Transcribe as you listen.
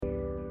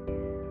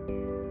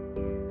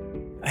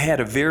I had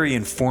a very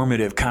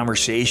informative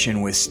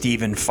conversation with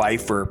Stephen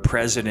Pfeiffer,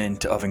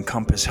 president of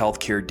Encompass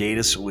Healthcare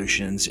Data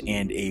Solutions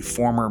and a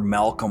former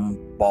Malcolm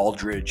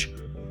Baldrige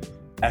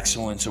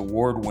Excellence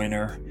Award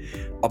winner,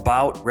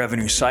 about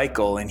revenue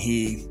cycle. And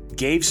he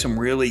gave some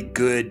really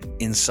good,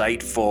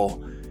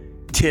 insightful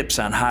tips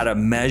on how to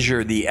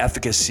measure the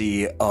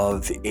efficacy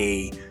of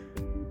a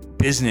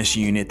business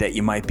unit that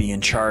you might be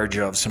in charge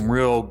of. Some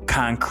real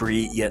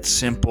concrete yet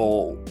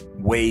simple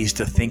ways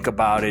to think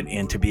about it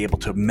and to be able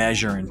to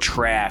measure and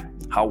track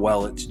how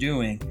well it's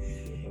doing.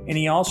 And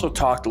he also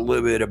talked a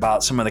little bit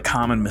about some of the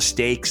common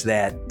mistakes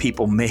that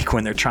people make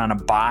when they're trying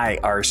to buy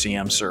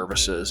RCM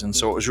services. And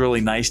so it was really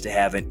nice to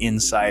have an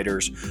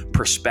insider's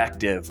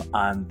perspective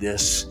on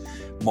this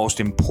most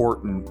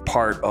important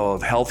part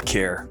of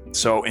healthcare.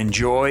 So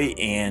enjoy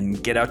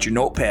and get out your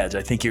notepads.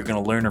 I think you're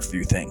going to learn a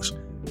few things.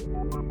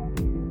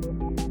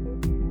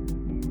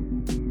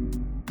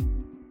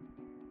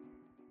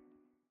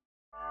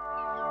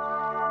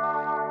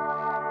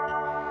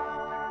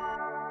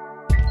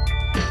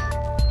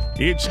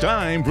 It's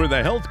time for the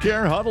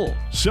Healthcare Huddle,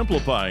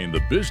 simplifying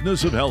the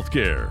business of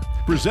healthcare.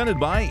 Presented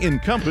by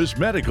Encompass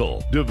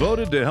Medical,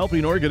 devoted to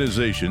helping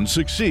organizations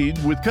succeed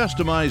with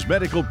customized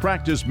medical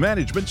practice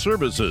management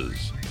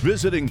services.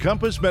 Visit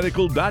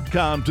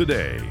encompassmedical.com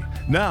today.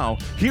 Now,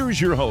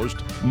 here's your host,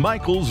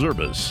 Michael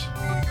Zerbis.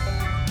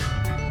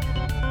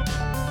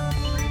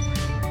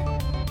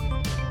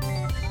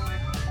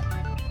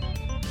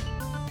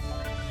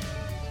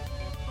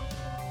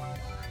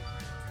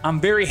 I'm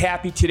very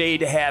happy today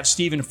to have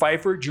Stephen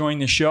Pfeiffer join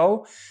the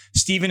show.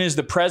 Stephen is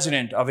the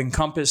president of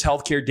Encompass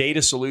Healthcare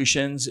Data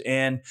Solutions,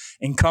 and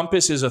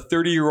Encompass is a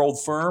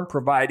 30-year-old firm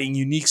providing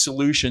unique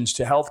solutions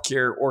to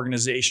healthcare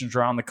organizations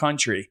around the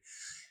country.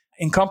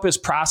 Encompass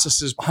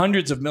processes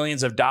hundreds of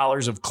millions of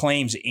dollars of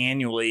claims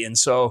annually, and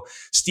so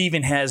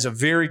Stephen has a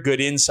very good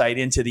insight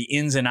into the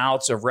ins and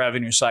outs of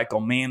revenue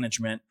cycle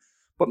management.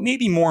 But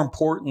maybe more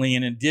importantly,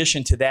 in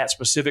addition to that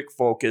specific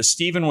focus,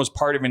 Stephen was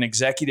part of an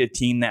executive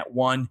team that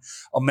won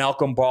a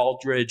Malcolm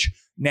Baldrige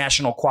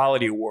National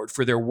Quality Award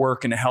for their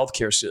work in the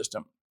healthcare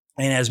system.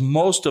 And as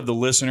most of the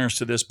listeners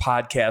to this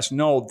podcast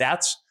know,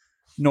 that's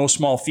no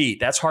small feat.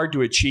 That's hard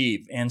to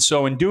achieve. And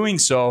so in doing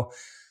so,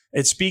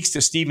 it speaks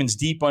to Stephen's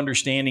deep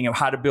understanding of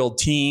how to build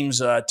teams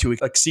to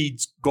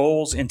exceed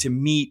goals and to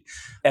meet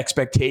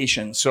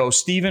expectations. So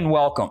Stephen,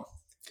 welcome.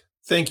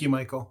 Thank you,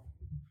 Michael.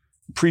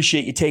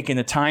 Appreciate you taking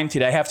the time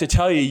today. I have to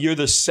tell you, you're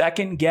the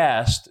second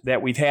guest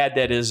that we've had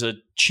that has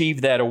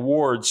achieved that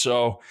award.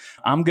 So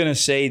I'm going to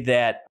say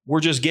that we're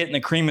just getting the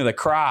cream of the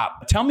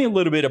crop. Tell me a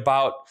little bit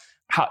about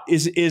how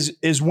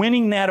is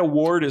winning that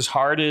award as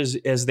hard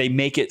as they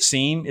make it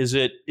seem? Is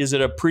it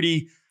a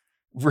pretty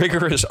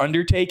rigorous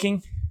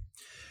undertaking?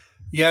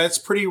 Yeah, it's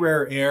pretty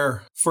rare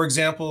air. For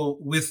example,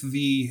 with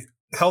the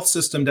health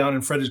system down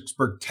in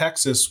Fredericksburg,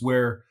 Texas,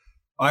 where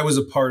I was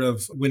a part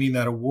of winning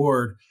that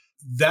award,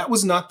 that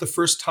was not the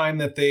first time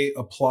that they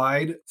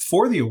applied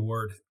for the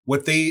award.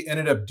 What they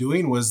ended up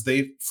doing was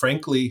they,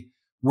 frankly,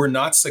 were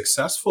not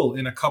successful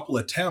in a couple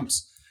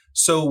attempts.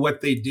 So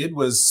what they did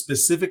was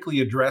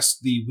specifically address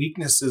the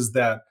weaknesses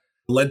that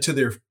led to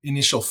their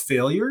initial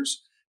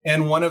failures.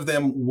 And one of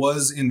them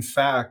was, in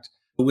fact,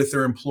 with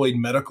their employed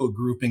medical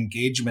group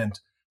engagement.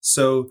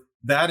 So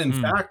that, in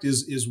fact,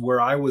 is where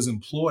I was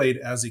employed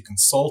as a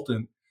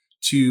consultant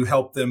to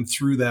help them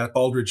through that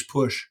Baldrige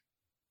push.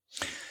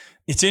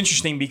 It's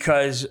interesting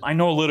because I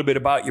know a little bit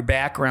about your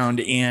background,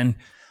 and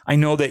I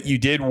know that you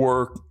did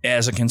work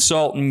as a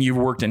consultant. You've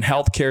worked in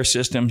healthcare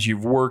systems.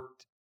 You've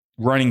worked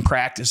running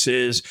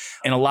practices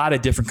in a lot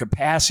of different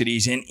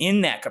capacities. And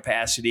in that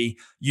capacity,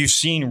 you've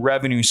seen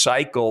revenue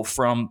cycle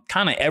from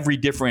kind of every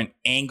different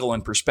angle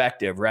and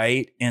perspective,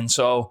 right? And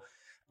so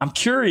I'm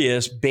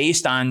curious,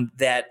 based on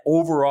that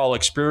overall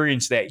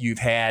experience that you've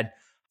had,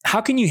 how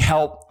can you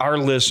help our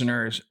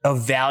listeners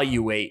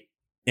evaluate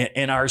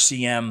an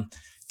RCM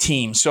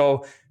team?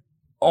 So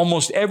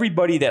almost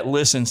everybody that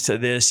listens to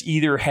this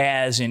either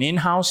has an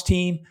in-house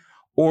team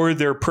or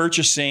they're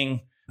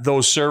purchasing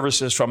those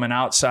services from an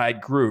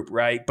outside group,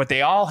 right? But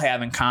they all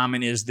have in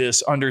common is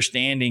this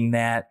understanding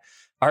that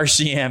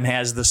RCM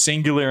has the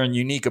singular and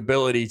unique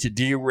ability to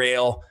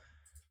derail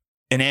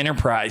an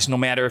enterprise, no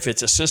matter if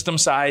it's a system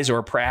size or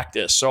a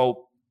practice.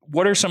 So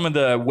what are some of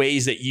the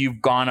ways that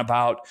you've gone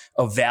about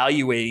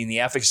evaluating the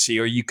efficacy,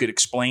 or you could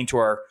explain to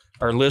our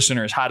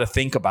listeners how to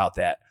think about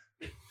that?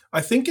 I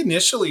think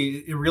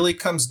initially it really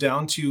comes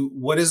down to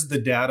what is the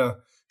data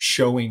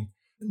showing.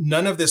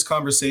 None of this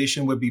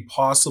conversation would be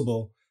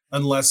possible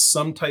unless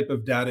some type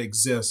of data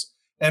exists.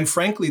 And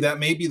frankly, that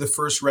may be the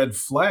first red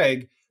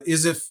flag,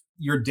 is if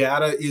your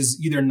data is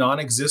either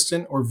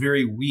non-existent or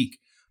very weak.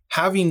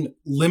 Having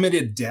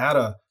limited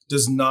data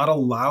does not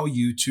allow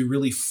you to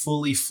really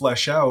fully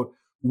flesh out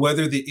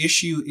whether the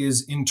issue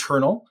is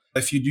internal,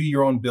 if you do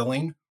your own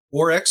billing,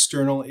 or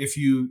external, if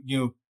you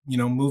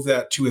move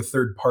that to a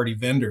third-party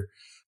vendor.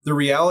 The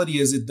reality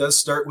is it does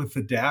start with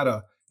the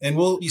data, and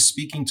we'll be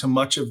speaking to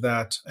much of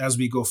that as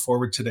we go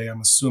forward today, I'm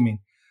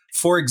assuming.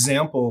 For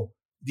example,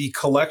 the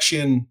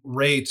collection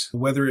rate,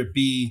 whether it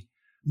be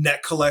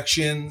net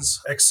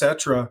collections,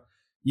 etc.,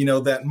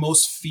 that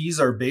most fees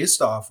are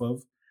based off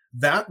of,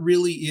 that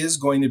really is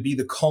going to be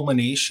the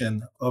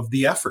culmination of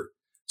the effort.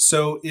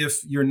 So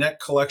if your net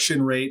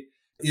collection rate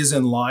is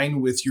in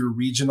line with your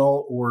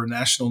regional or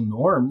national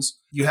norms,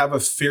 you have a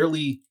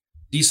fairly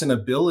decent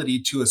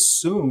ability to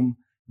assume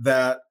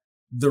that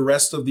the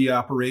rest of the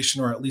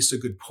operation, or at least a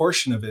good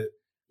portion of it,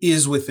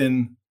 is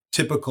within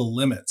typical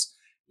limits.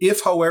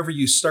 If, however,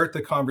 you start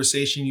the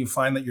conversation, you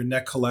find that your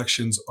net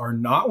collections are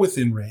not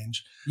within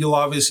range, you'll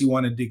obviously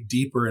want to dig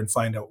deeper and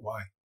find out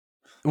why.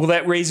 Well,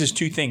 that raises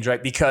two things,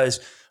 right? Because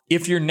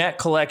if your net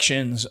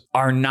collections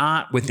are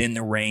not within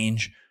the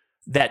range,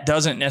 that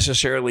doesn't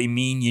necessarily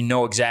mean you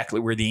know exactly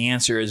where the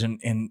answer is.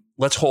 And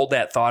let's hold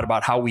that thought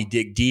about how we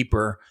dig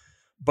deeper.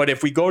 But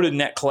if we go to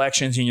net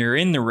collections and you're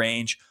in the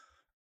range,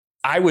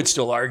 I would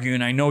still argue,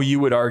 and I know you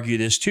would argue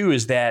this too,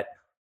 is that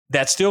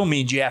still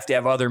means you have to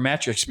have other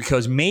metrics,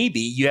 because maybe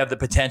you have the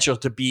potential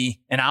to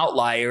be an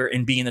outlier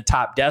and be in the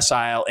top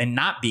decile and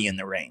not be in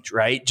the range,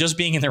 right? Just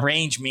being in the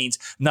range means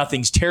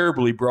nothing's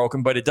terribly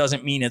broken, but it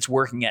doesn't mean it's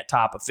working at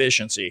top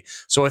efficiency.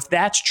 So if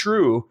that's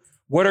true,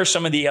 what are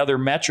some of the other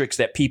metrics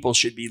that people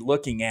should be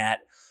looking at?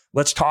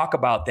 Let's talk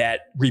about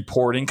that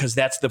reporting, because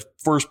that's the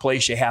first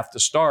place you have to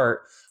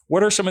start.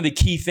 What are some of the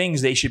key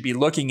things they should be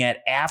looking at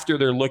after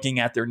they're looking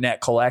at their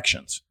net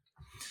collections?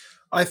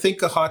 I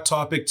think a hot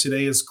topic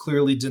today is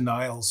clearly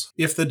denials.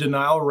 If the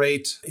denial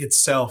rate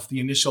itself, the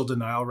initial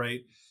denial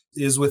rate,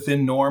 is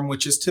within norm,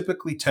 which is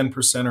typically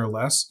 10% or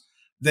less,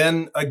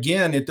 then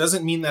again, it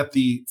doesn't mean that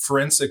the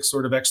forensic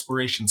sort of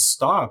exploration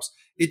stops.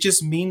 It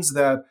just means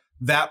that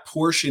that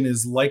portion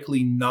is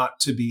likely not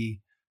to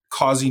be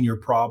causing your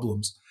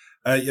problems.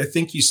 I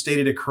think you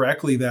stated it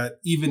correctly that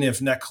even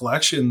if net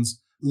collections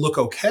look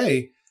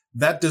okay,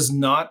 that does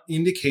not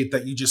indicate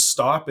that you just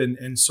stop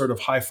and sort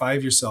of high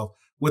five yourself.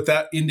 What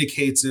that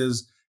indicates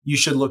is you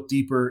should look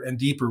deeper and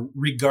deeper,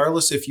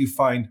 regardless if you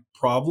find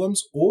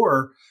problems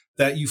or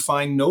that you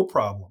find no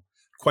problem.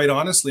 Quite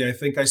honestly, I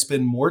think I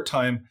spend more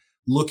time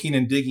looking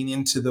and digging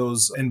into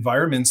those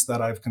environments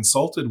that I've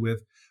consulted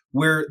with,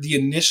 where the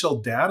initial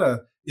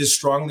data is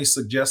strongly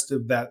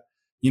suggestive that,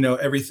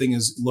 everything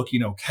is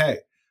looking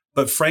okay.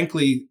 But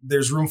frankly,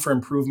 there's room for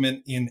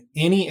improvement in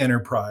any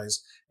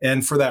enterprise.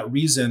 And for that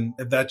reason,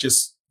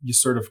 you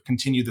sort of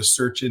continue the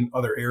search in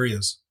other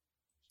areas.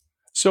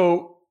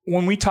 So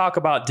when we talk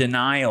about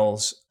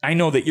denials, I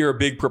know that you're a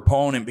big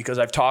proponent, because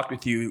I've talked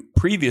with you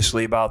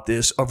previously about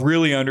this, of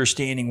really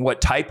understanding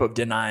what type of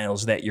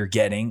denials that you're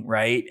getting,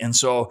 right? And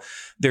so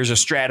there's a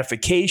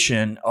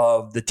stratification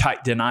of the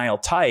denial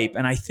type.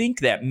 And I think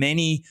that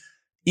many,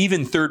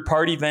 even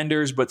third-party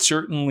vendors, but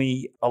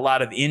certainly a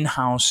lot of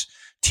in-house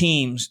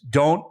teams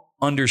don't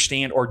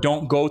understand or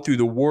don't go through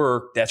the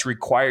work that's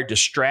required to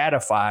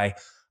stratify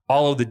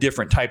all of the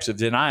different types of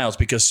denials,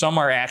 because some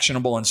are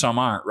actionable and some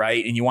aren't,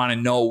 right? And you want to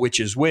know which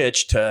is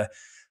which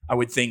I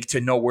would think,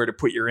 to know where to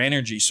put your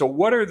energy. So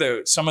what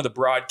are some of the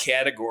broad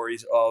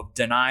categories of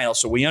denial?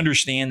 So we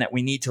understand that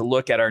we need to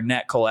look at our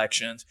net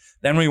collections.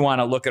 Then we want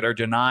to look at our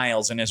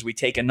denials. And as we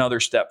take another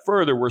step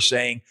further, we're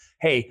saying,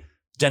 hey,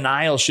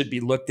 denials should be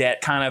looked at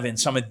kind of in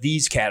some of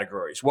these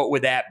categories. What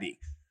would that be?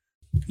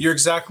 You're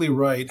exactly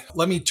right.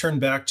 Let me turn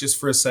back just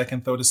for a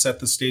second, though, to set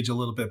the stage a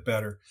little bit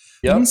better.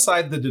 Yep.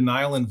 Inside the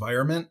denial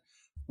environment,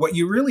 what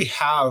you really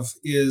have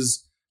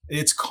is,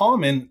 it's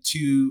common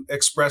to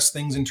express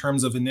things in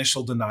terms of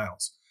initial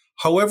denials.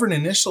 However, an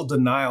initial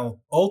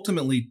denial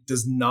ultimately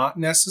does not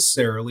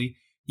necessarily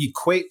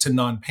equate to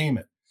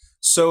non-payment.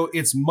 So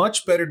it's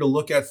much better to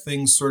look at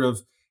things sort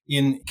of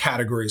in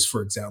categories.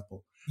 For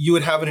example, you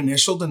would have an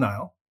initial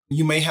denial.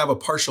 You may have a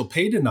partial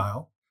pay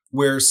denial,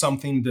 where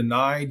something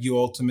denied, you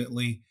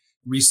ultimately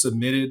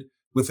resubmitted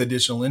with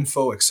additional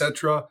info,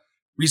 etc.,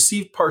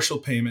 received partial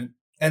payment.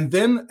 And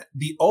then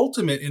the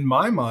ultimate, in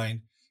my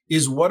mind,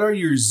 is what are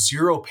your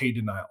zero pay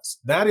denials?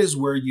 That is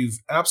where you've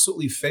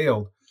absolutely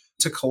failed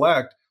to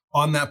collect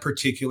on that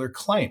particular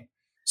claim.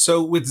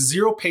 So with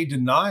zero pay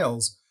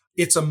denials,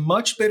 it's a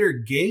much better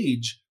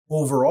gauge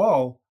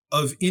overall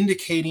of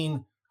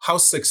indicating how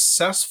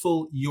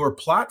successful your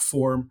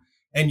platform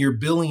and your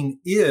billing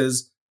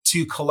is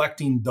to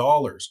collecting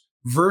dollars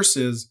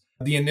versus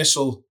the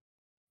initial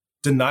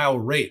denial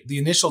rate. The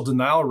initial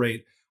denial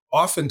rate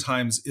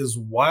oftentimes is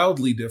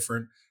wildly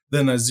different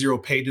than a zero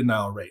pay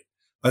denial rate.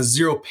 A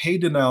zero pay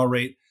denial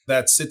rate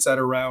that sits at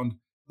around,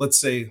 let's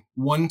say,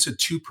 1%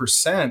 to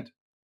 2%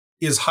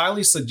 is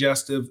highly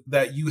suggestive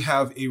that you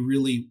have a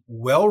really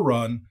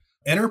well-run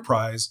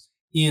enterprise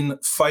in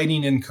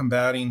fighting and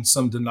combating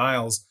some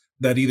denials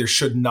that either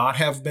should not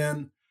have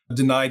been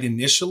denied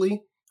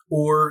initially,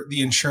 or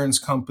the insurance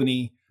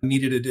company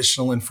needed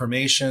additional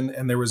information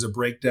and there was a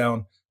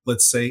breakdown,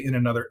 let's say, in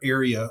another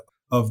area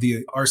of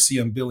the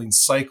RCM billing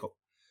cycle.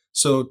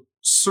 So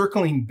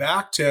circling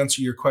back to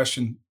answer your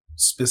question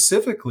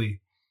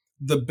specifically,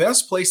 the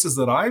best places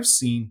that I've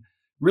seen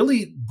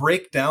really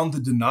break down the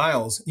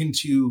denials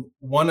into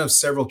one of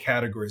several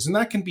categories, and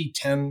that can be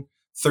 10,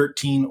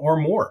 13 or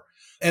more.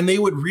 And they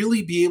would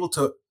really be able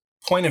to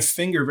point a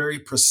finger very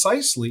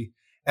precisely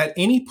at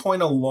any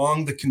point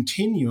along the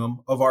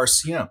continuum of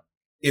RCM.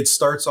 It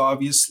starts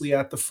obviously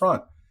at the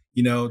front.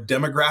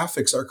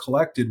 Demographics are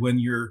collected when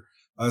you're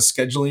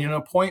scheduling an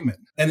appointment.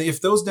 And if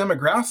those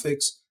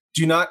demographics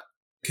do not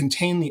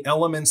contain the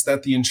elements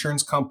that the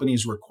insurance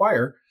companies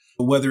require,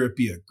 whether it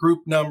be a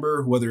group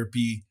number, whether it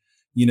be,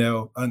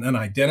 an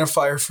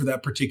identifier for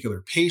that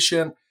particular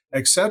patient,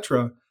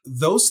 etc.,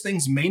 those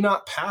things may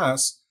not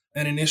pass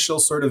an initial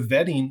sort of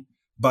vetting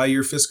by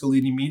your fiscal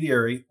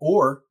intermediary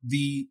or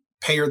the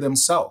payer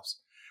themselves.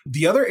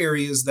 The other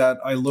areas that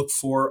I look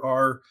for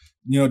are,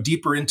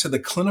 deeper into the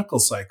clinical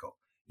cycle.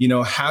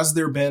 Has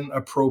there been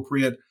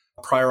appropriate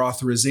prior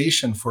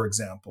authorization, for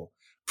example?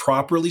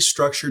 Properly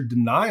structured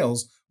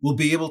denials will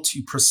be able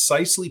to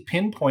precisely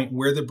pinpoint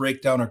where the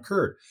breakdown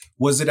occurred.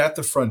 Was it at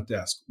the front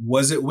desk?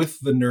 Was it with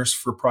the nurse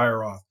for prior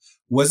auth?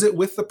 Was it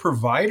with the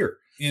provider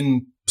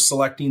in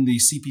selecting the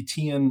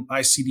CPT and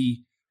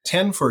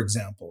ICD-10, for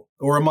example,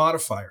 or a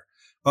modifier?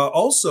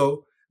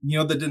 Also,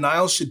 the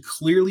denial should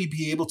clearly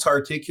be able to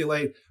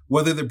articulate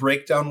whether the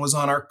breakdown was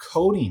on our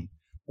coding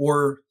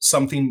or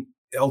something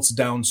else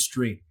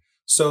downstream.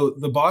 So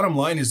the bottom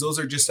line is those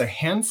are just a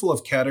handful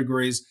of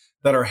categories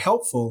that are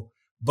helpful,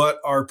 but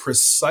are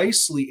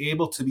precisely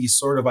able to be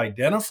sort of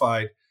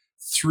identified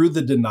through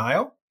the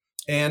denial.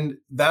 And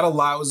that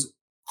allows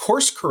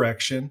course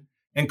correction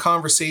and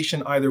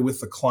conversation either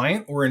with the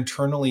client or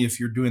internally if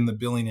you're doing the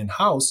billing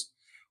in-house,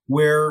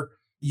 where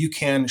you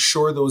can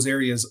shore those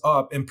areas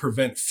up and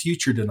prevent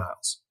future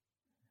denials.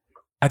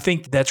 I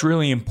think that's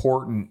really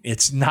important.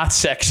 It's not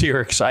sexy or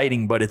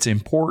exciting, but it's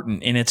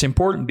important. And it's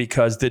important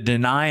because the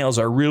denials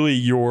are really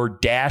your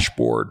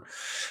dashboard,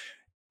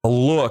 a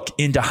look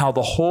into how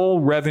the whole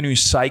revenue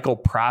cycle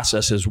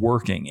process is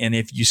working. And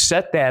if you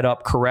set that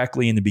up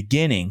correctly in the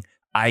beginning,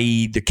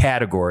 i.e. the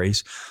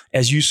categories,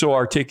 as you so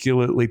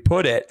articulately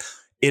put it,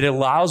 it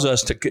allows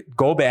us to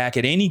go back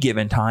at any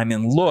given time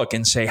and look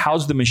and say,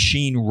 how's the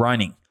machine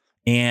running?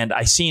 And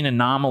I see an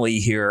anomaly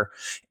here.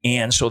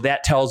 And so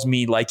that tells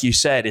me, like you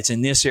said, it's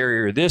in this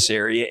area or this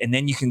area. And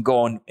then you can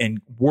go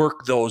and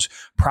work those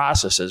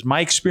processes.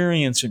 My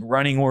experience in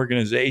running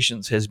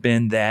organizations has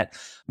been that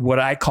what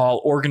I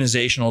call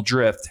organizational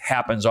drift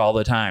happens all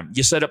the time.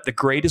 You set up the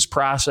greatest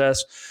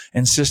process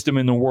and system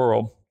in the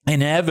world,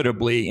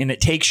 inevitably, and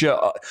it takes you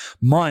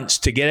months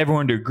to get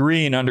everyone to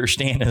agree and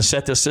understand and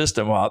set the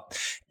system up.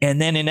 And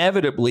then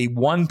inevitably,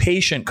 one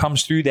patient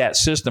comes through that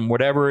system,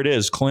 whatever it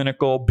is,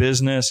 clinical,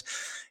 business,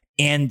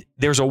 and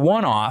there's a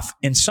one-off,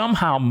 and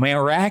somehow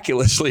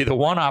miraculously, the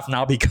one-off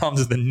now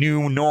becomes the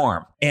new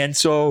norm. And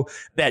so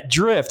that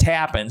drift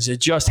happens. It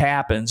just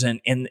happens.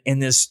 And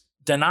this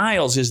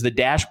denials is the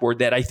dashboard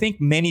that I think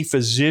many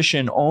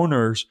physician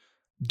owners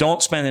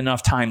don't spend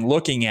enough time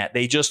looking at.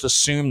 They just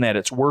assume that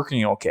it's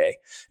working okay.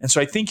 And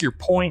so I think your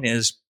point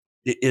is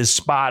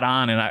spot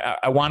on, and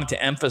I wanted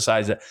to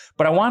emphasize it.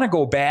 But I want to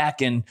go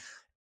back and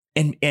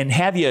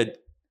have you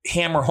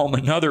hammer home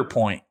another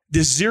point.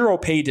 This zero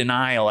pay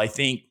denial, I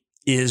think,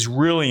 is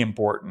really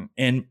important.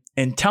 And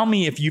tell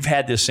me if you've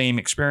had the same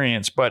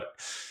experience. But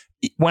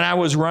when I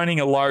was running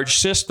a large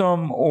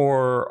system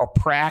or a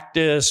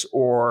practice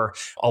or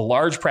a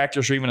large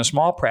practice or even a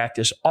small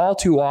practice, all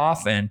too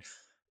often,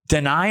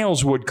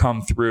 denials would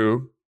come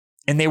through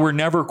and they were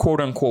never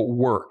quote unquote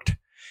worked.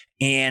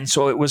 And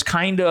so it was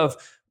kind of,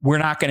 we're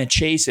not going to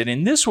chase it.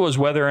 And this was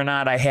whether or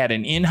not I had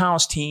an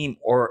in-house team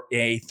or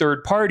a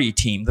third party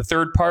team. The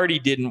third party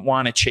didn't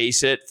want to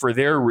chase it for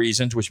their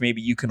reasons, which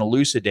maybe you can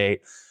elucidate.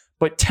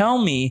 But tell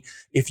me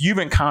if you've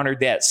encountered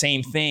that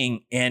same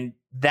thing. And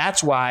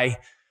that's why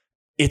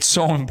it's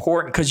so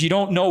important, because you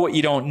don't know what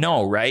you don't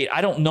know, right?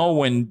 I don't know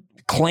when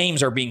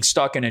claims are being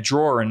stuck in a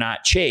drawer and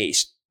not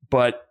chased,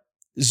 but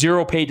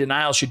zero pay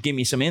denial should give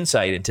me some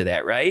insight into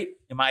that, right?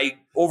 Am I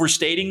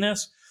overstating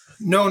this?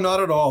 No,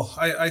 not at all.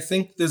 I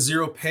think the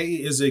zero pay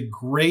is a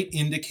great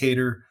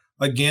indicator,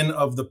 again,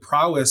 of the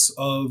prowess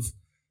of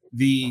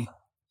the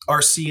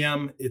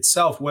RCM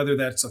itself, whether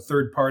that's a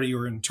third party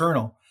or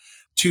internal,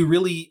 to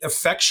really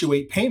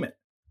effectuate payment.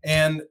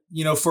 And,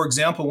 for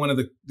example, one of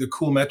the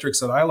cool metrics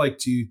that I like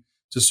to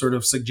sort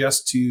of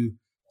suggest to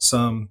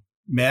some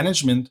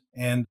management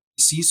and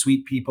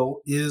C-suite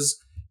people is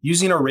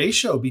using a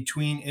ratio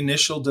between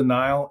initial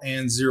denial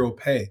and zero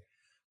pay,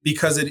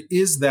 because it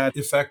is that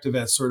effective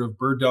at sort of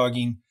bird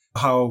dogging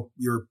how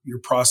your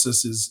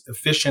process is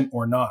efficient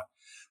or not.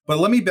 But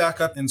let me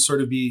back up and sort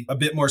of be a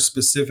bit more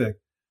specific.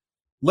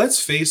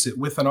 Let's face it,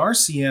 with an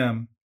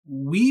RCM,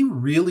 we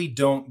really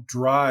don't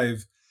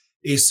drive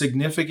a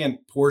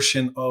significant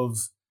portion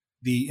of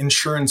the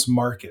insurance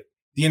market.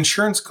 The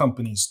insurance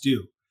companies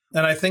do.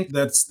 And I think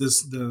that's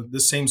the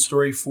same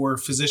story for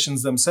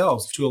physicians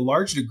themselves. To a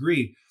large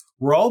degree,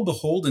 we're all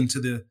beholden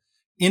to the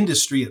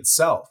industry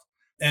itself.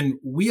 And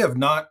we have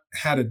not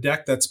had a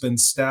deck that's been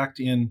stacked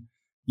in,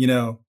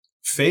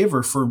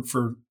 favor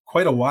for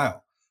quite a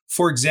while.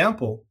 For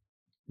example,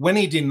 when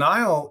a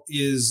denial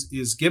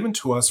is given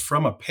to us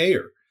from a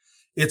payer,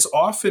 it's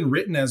often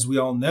written, as we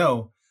all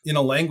know, in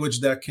a language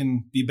that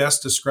can be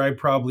best described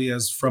probably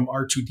as from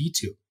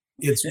R2D2.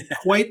 it's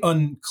quite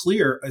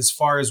unclear as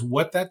far as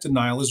what that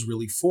denial is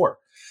really for.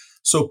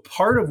 So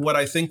part of what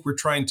I think we're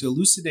trying to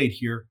elucidate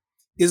here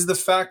is the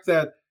fact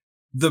that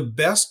the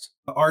best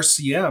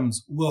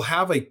RCMs will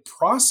have a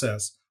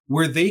process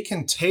where they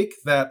can take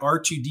that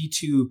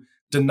R2D2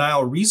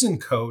 denial reason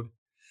code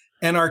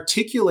and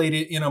articulate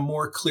it in a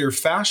more clear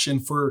fashion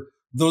for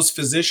those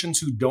physicians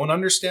who don't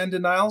understand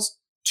denials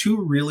to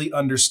really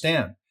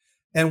understand.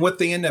 And what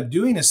they end up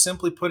doing is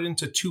simply put it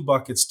into two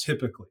buckets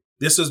typically.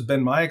 This has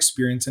been my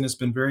experience and it's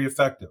been very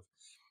effective.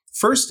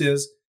 First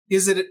is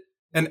it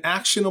an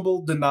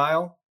actionable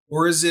denial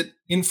or is it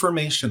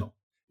informational?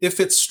 If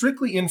it's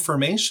strictly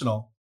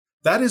informational,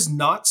 that is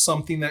not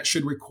something that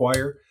should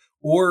require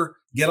or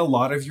get a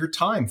lot of your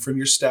time from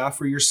your staff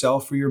or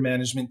yourself or your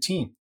management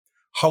team.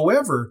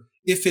 However,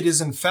 if it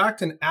is in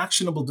fact an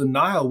actionable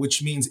denial,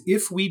 which means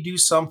if we do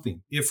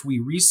something, if we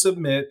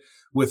resubmit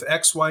with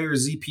X, Y, or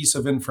Z piece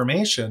of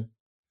information,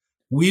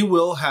 we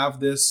will have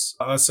this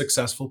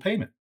successful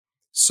payment.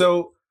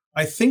 So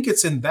I think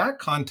it's in that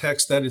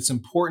context that it's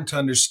important to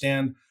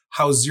understand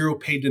how zero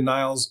pay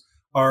denials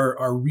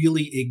are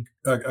really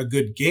a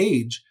good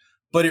gauge,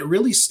 but it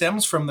really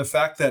stems from the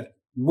fact that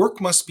work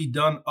must be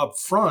done up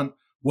front,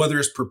 whether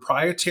it's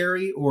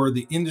proprietary or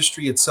the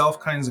industry itself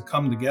kinds of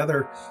come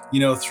together,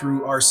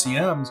 through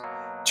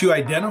RCMs to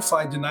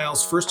identify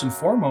denials first and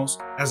foremost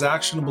as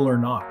actionable or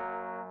not.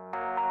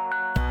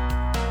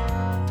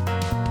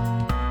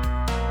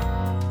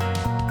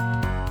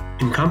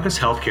 Encompass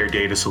Healthcare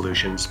Data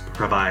Solutions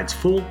provides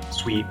full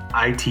suite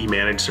IT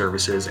managed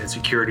services and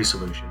security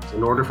solutions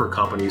in order for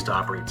companies to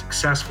operate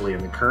successfully in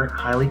the current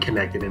highly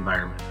connected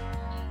environment.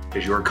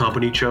 Has your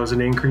company chosen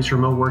to increase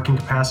remote working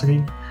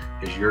capacity?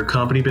 Has your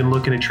company been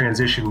looking to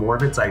transition more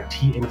of its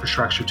IT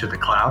infrastructure to the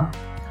cloud?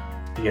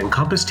 The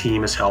Encompass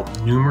team has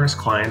helped numerous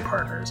client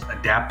partners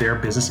adapt their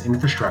business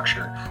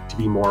infrastructure to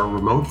be more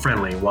remote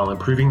friendly while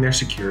improving their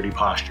security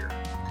posture.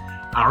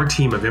 Our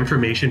team of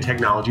information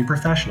technology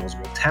professionals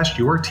will test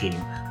your team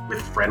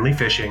with friendly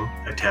phishing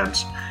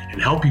attempts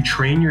and help you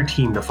train your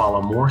team to follow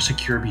more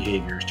secure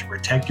behaviors to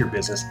protect your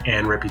business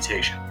and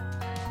reputation.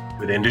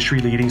 With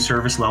industry-leading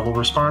service level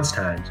response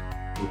times,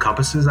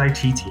 Encompass's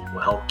IT team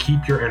will help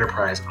keep your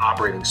enterprise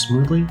operating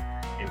smoothly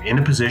and in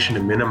a position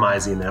to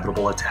minimize the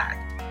inevitable attack.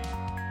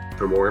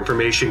 For more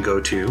information,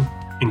 go to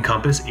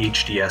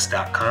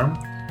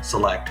encompassHDS.com,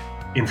 select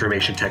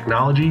Information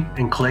Technology,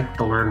 and click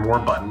the Learn More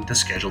button to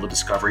schedule a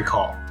discovery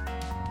call.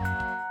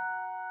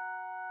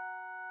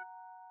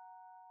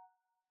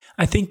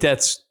 I think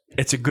it's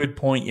a good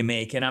point you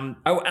make, and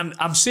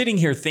I'm sitting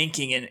here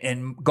thinking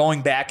and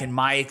going back in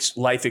my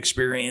life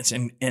experience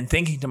and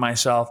thinking to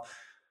myself,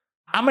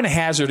 I'm going to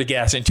hazard a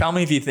guess, and tell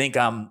me if you think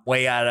I'm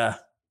way out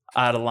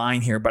of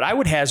line here. But I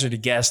would hazard a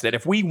guess that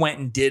if we went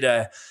and did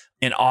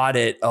an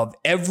audit of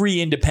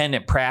every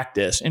independent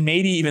practice, and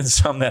maybe even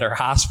some that are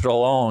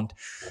hospital owned,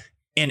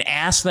 and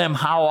ask them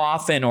how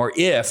often or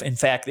if, in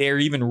fact, they're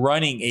even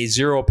running a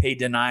zero pay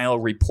denial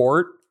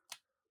report,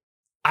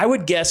 I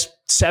would guess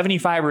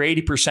 75 or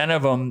 80%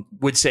 of them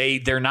would say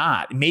they're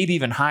not, maybe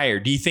even higher.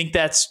 Do you think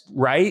that's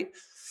right?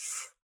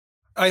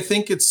 I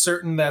think it's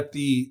certain that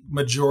the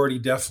majority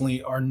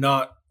definitely are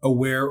not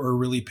aware or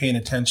really paying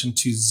attention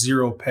to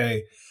zero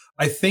pay.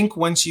 I think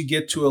once you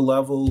get to a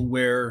level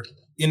where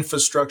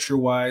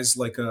infrastructure-wise,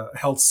 like a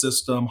health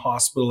system,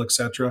 hospital,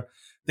 etc.,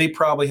 they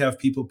probably have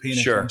people paying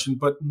attention,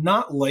 but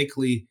not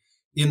likely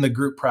in the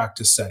group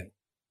practice setting.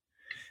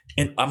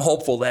 And I'm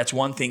hopeful that's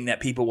one thing that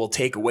people will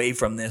take away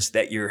from this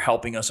that you're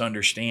helping us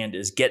understand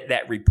is get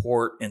that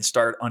report and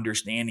start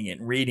understanding it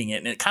and reading it.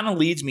 And it kind of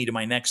leads me to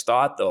my next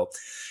thought, though,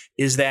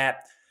 is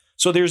that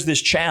so there's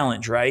this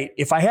challenge, right?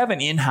 If I have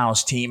an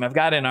in-house team, I've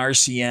got an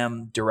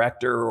RCM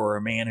director or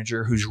a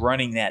manager who's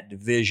running that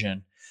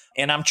division,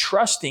 and I'm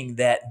trusting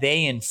that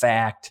they, in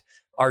fact,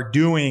 are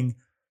doing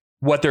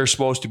what they're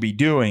supposed to be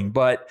doing.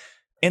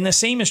 And the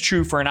same is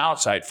true for an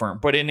outside firm.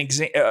 But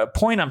a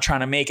point I'm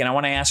trying to make, and I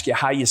want to ask you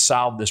how you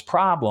solve this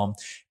problem,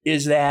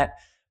 is that,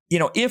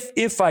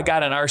 if I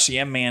got an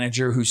RCM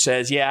manager who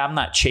says, yeah, I'm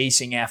not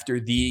chasing after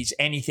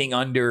anything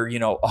under,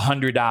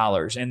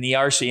 $100, and the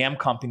RCM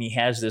company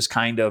has this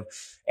kind of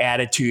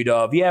attitude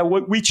of, yeah,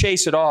 we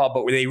chase it all,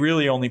 but they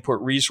really only put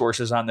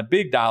resources on the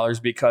big dollars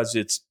because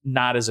it's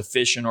not as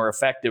efficient or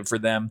effective for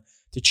them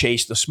to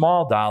chase the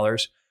small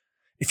dollars.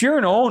 If you're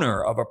an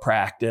owner of a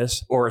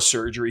practice or a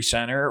surgery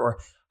center, or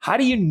how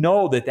do you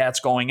know that that's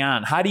going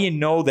on? How do you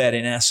know that,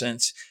 in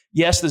essence,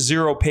 yes, the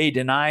zero pay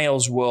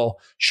denials will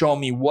show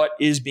me what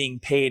is being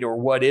paid or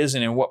what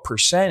isn't and what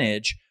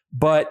percentage,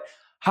 but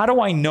how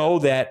do I know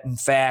that, in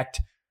fact,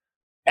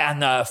 on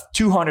the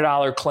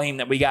 $200 claim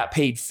that we got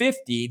paid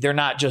 $50, they're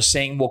not just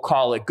saying we'll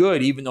call it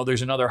good, even though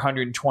there's another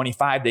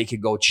 $125 they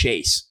could go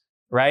chase,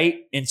 right?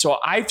 And so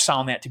I've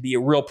found that to be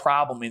a real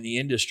problem in the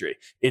industry.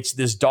 It's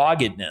this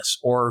doggedness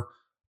or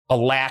a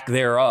lack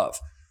thereof.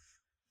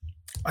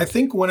 I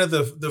think one of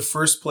the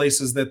first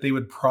places that they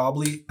would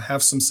probably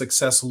have some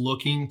success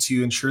looking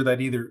to ensure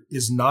that either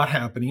is not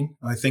happening,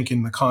 I think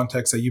in the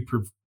context that you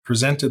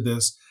presented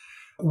this,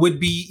 would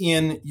be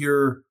in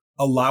your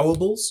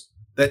allowables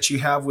that you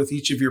have with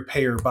each of your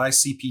payer by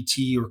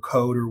CPT or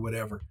code or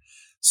whatever.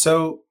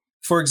 So,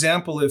 for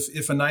example,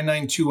 if a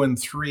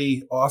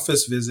 99213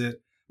 office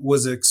visit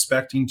was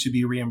expecting to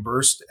be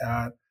reimbursed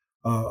at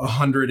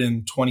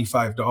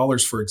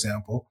 $125, for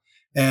example,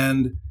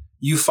 and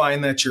you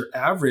find that your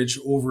average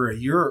over a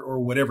year or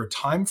whatever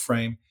time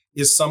frame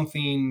is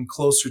something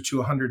closer to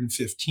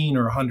 115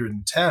 or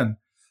 110,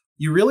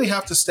 you really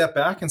have to step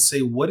back and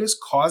say, what is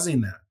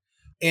causing that?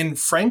 And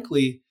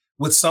frankly,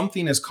 with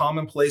something as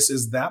commonplace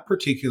as that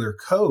particular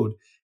code,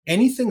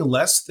 anything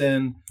less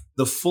than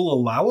the full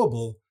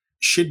allowable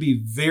should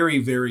be very,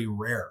 very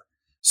rare.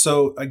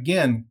 So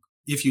again,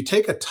 if you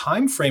take a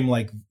time frame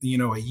like,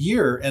 a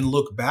year and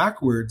look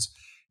backwards,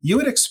 you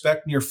would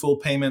expect near full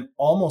payment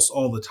almost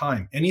all the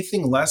time.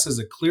 Anything less is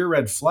a clear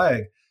red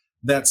flag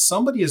that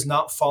somebody is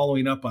not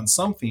following up on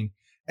something.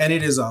 And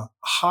it is a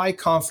high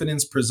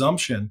confidence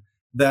presumption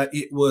that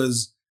it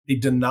was a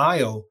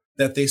denial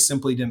that they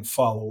simply didn't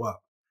follow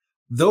up.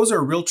 Those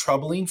are real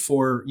troubling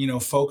for,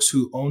 folks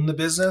who own the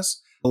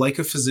business, like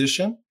a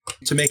physician,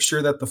 to make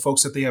sure that the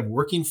folks that they have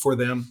working for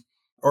them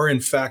are in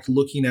fact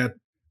looking at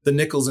the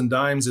nickels and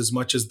dimes as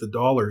much as the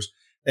dollars.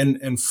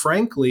 And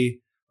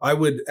frankly, I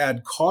would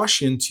add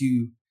caution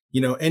to,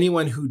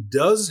 anyone who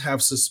does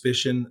have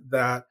suspicion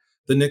that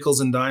the nickels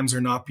and dimes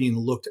are not being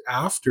looked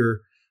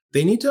after.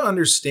 They need to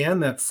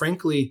understand that,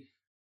 frankly,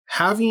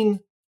 having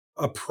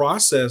a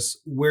process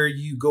where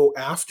you go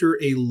after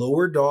a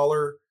lower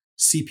dollar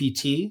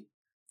CPT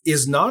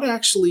is not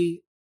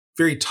actually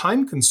very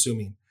time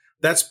consuming.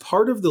 That's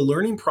part of the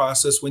learning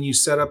process when you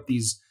set up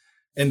these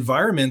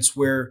environments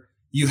where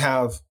you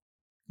have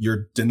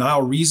your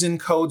denial reason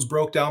codes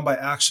broke down by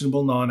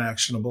actionable,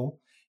 non-actionable.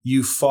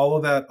 You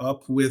follow that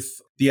up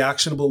with the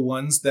actionable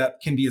ones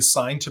that can be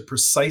assigned to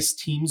precise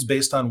teams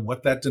based on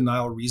what that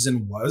denial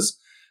reason was.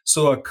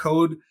 So a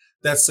code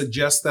that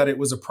suggests that it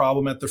was a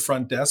problem at the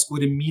front desk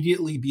would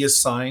immediately be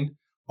assigned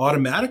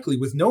automatically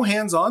with no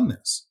hands on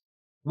this,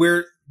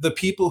 where the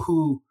people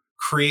who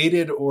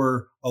created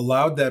or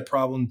allowed that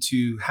problem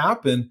to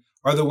happen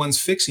are the ones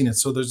fixing it.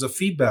 So there's a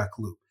feedback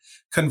loop.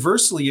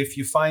 Conversely, if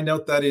you find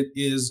out that it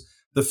is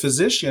the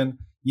physician,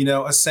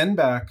 a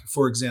sendback,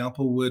 for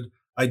example, would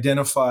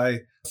identify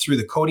through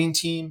the coding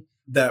team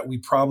that we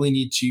probably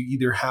need to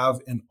either have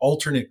an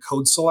alternate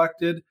code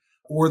selected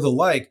or the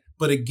like.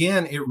 But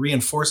again, it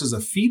reinforces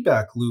a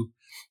feedback loop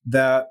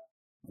that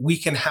we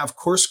can have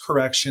course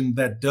correction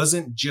that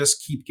doesn't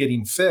just keep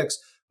getting fixed,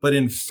 but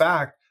in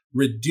fact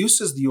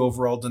reduces the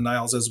overall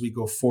denials as we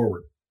go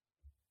forward.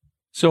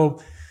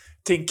 So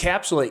to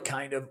encapsulate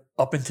kind of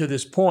up until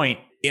this point,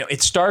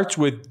 it starts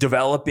with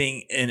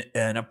developing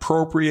an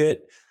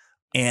appropriate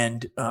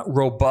and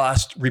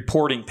robust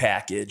reporting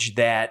package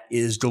that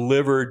is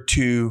delivered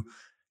to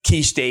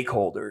key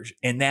stakeholders.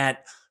 And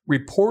that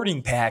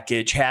reporting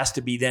package has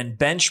to be then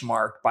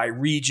benchmarked by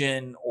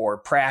region or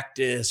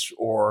practice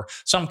or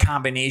some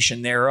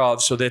combination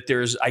thereof so that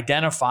there's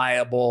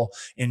identifiable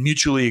and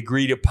mutually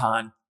agreed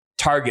upon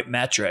target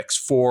metrics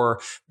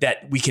for that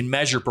we can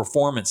measure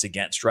performance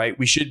against, right?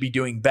 We should be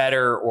doing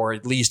better or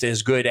at least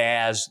as good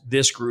as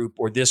this group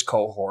or this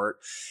cohort.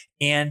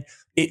 And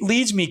it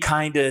leads me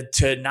kind of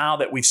to, now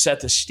that we've set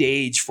the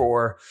stage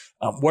for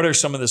what are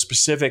some of the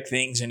specific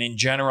things and in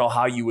general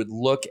how you would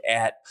look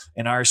at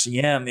an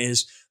RCM,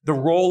 is the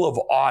role of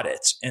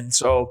audits. And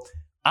so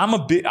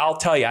I'll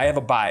tell you, I have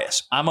a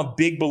bias. I'm a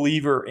big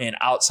believer in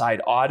outside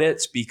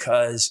audits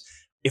because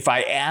if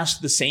I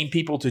ask the same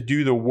people to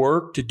do the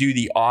work, to do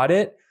the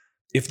audit,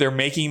 if they're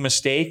making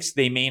mistakes,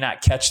 they may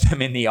not catch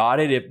them in the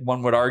audit.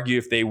 One would argue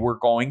if they were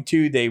going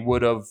to, they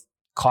would have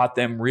caught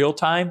them real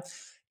time.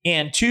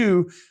 And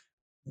two,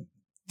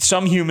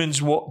 some humans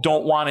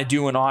don't want to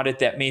do an audit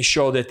that may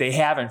show that they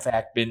have, in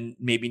fact, been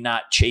maybe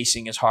not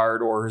chasing as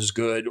hard or as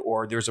good,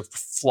 or there's a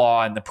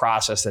flaw in the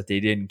process that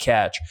they didn't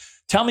catch.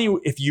 Tell me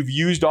if you've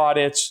used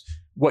audits,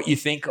 what you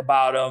think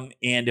about them,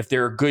 and if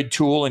they're a good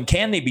tool, and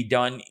can they be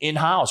done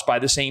in-house by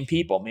the same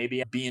people,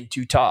 maybe being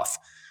too tough?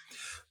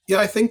 Yeah,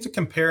 I think to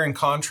compare and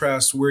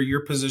contrast where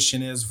your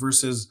position is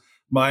versus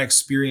my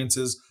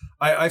experiences,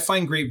 I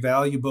find great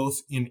value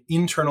both in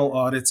internal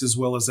audits as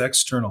well as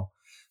external.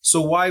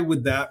 So why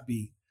would that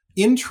be?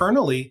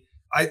 Internally,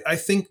 I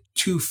think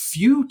too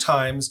few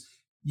times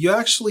you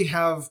actually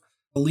have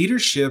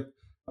leadership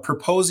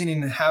proposing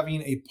and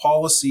having a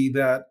policy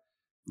that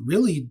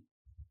really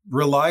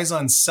relies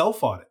on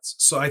self-audits.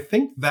 So I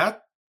think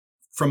that,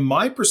 from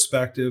my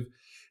perspective,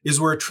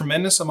 is where a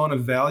tremendous amount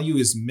of value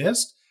is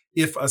missed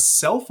if a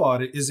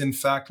self-audit is in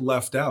fact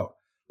left out.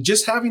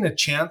 Just having a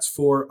chance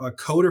for a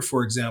coder,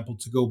 for example,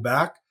 to go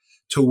back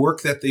to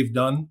work that they've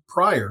done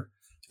prior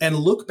and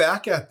look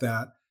back at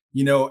that,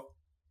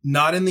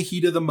 not in the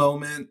heat of the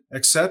moment,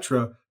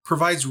 etc.,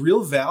 provides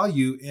real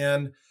value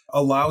and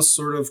allows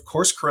sort of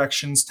course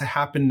corrections to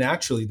happen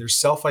naturally. They're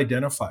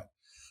self-identified.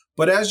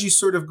 But as you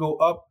sort of go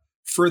up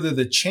further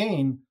the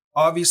chain,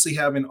 obviously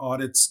having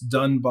audits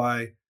done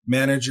by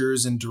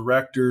managers and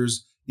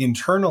directors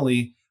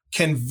internally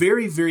can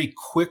very, very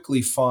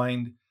quickly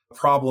find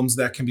problems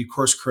that can be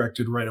course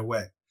corrected right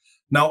away.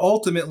 Now,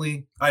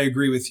 ultimately, I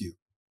agree with you.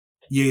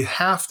 You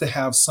have to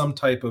have some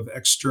type of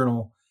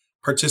external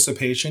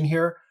participation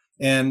here.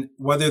 And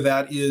whether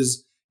that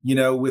is,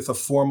 with a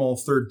formal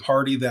third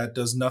party that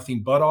does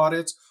nothing but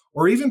audits,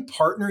 or even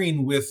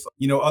partnering with,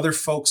 other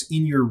folks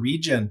in your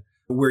region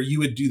where you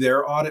would do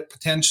their audit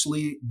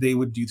potentially, they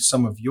would do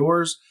some of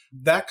yours.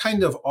 That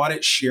kind of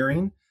audit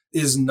sharing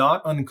is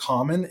not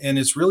uncommon and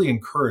it's really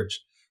encouraged.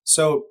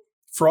 So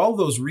for all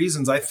those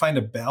reasons, I find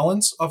a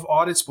balance of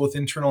audits, both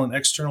internal and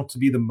external, to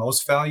be the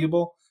most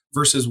valuable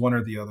versus one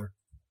or the other.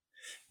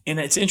 And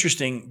it's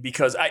interesting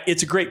because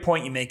it's a great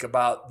point you make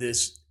about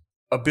this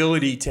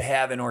ability to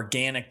have an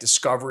organic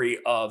discovery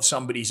of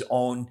somebody's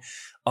own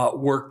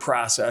work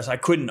process. I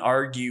couldn't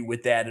argue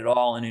with that at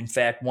all. And in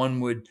fact, one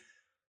would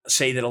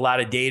say that a lot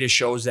of data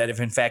shows that if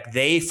in fact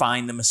they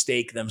find the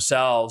mistake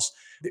themselves,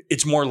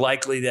 it's more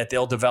likely that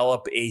they'll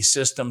develop a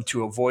system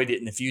to avoid it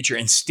in the future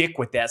and stick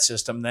with that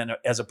system than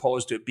as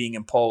opposed to it being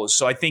imposed.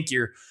 So I think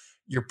your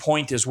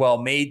point is well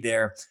made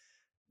there.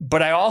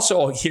 But I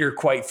also hear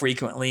quite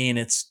frequently, and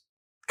it's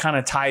kind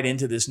of tied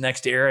into this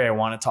next area I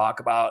want to talk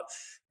about.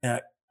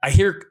 I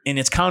hear, and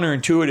it's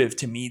counterintuitive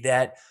to me,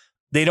 that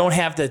they don't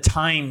have the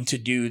time to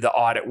do the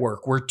audit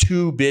work. We're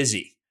too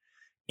busy.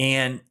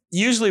 And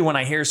usually when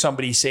I hear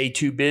somebody say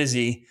too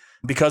busy,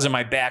 because of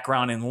my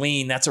background in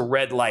lean, that's a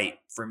red light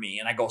for me.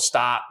 And I go,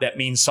 stop. That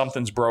means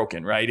something's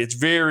broken, right? It's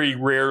very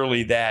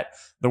rarely that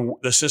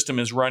the system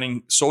is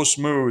running so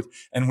smooth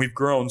and we've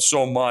grown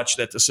so much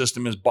that the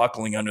system is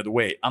buckling under the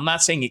weight. I'm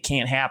not saying it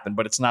can't happen,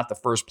 but it's not the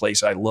first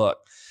place I look.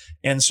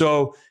 And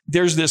so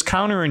there's this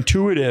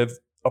counterintuitive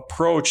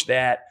approach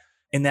that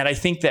I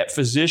think that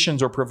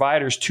physicians or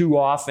providers too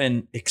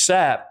often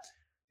accept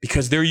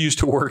because they're used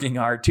to working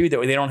hard too, that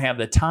way they don't have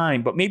the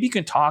time. But maybe you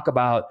can talk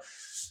about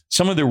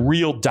some of the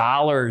real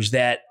dollars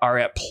that are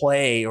at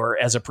play, or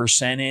as a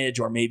percentage,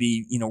 or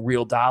maybe,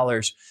 real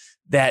dollars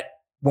that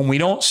when we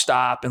don't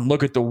stop and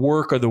look at the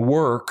work of the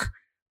work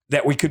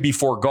that we could be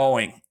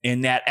foregoing,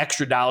 and that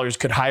extra dollars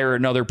could hire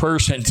another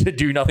person to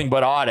do nothing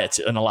but audits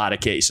in a lot of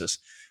cases.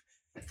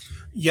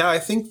 Yeah, I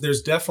think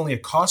there's definitely a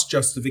cost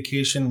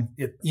justification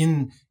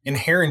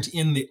inherent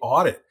in the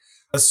audit.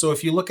 So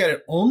if you look at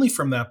it only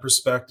from that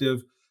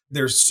perspective,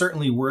 they're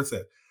certainly worth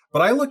it.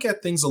 But I look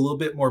at things a little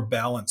bit more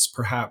balanced,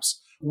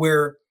 perhaps,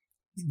 where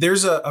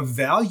there's a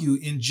value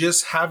in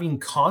just having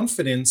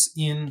confidence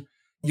in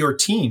your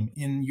team,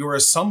 in your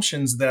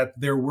assumptions that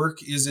their work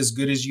is as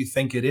good as you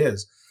think it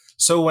is.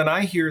 So when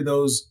I hear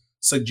those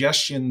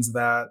suggestions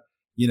that,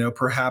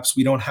 perhaps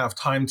we don't have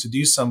time to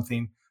do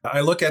something,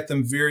 I look at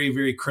them very,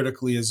 very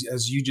critically,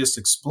 as you just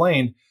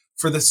explained,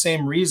 for the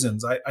same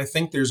reasons. I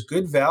think there's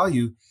good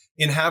value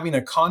in having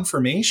a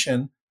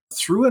confirmation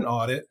through an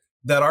audit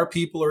that our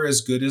people are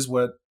as good as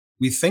what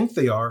we think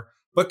they are.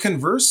 But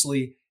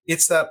conversely,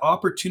 it's that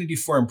opportunity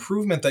for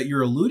improvement that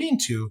you're alluding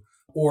to,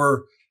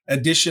 or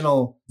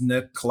additional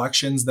net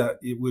collections that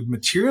it would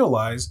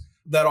materialize,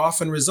 that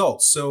often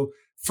results. So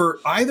for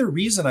either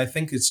reason, I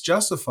think it's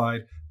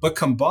justified, but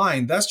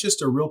combined, that's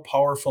just a real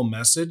powerful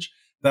message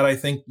that I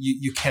think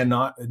you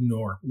cannot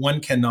ignore.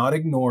 One cannot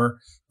ignore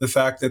the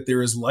fact that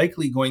there is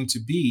likely going to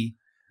be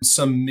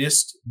some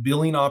missed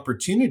billing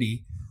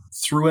opportunity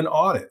through an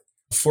audit.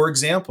 For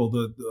example,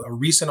 a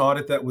recent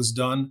audit that was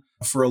done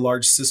for a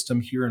large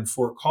system here in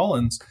Fort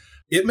Collins,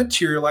 it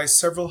materialized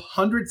several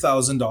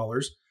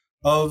 $100,000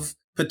 of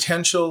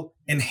potential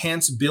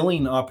enhanced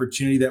billing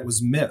opportunity that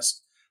was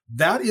missed.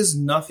 That is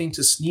nothing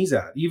to sneeze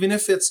at. Even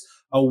if it's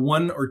a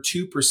 1 or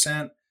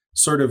 2%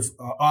 sort of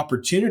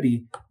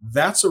opportunity,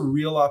 that's a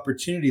real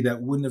opportunity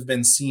that wouldn't have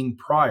been seen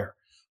prior.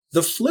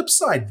 The flip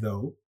side,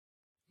 though,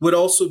 would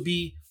also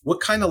be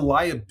what kind of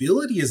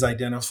liability is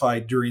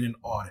identified during an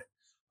audit.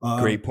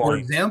 Great point. For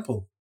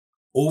example,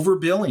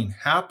 overbilling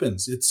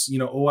happens. It's,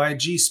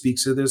 OIG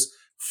speaks of this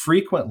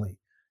frequently.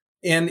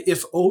 And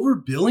if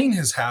overbilling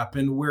has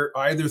happened where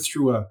either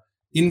through a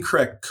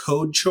incorrect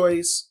code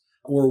choice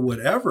or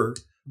whatever,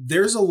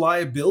 there's a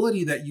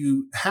liability that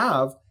you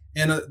have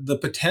and the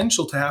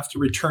potential to have to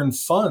return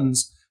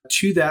funds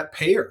to that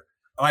payer,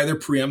 either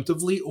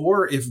preemptively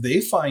or if they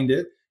find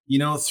it,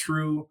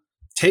 through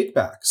take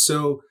back.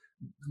 So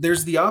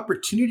there's the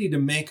opportunity to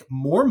make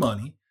more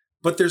money,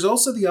 but there's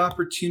also the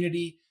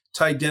opportunity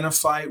to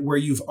identify where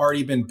you've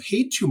already been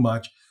paid too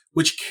much,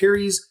 which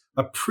carries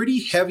a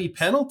pretty heavy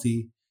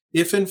penalty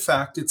if in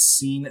fact it's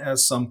seen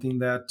as something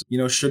that,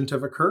 shouldn't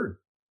have occurred.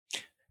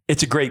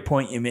 It's a great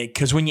point you make,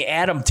 because when you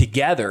add them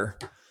together,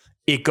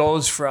 it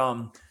goes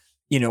from,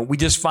 we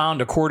just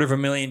found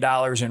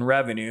 $250,000 in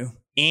revenue,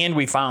 and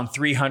we found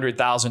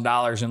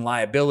 $300,000 in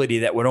liability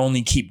that would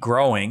only keep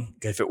growing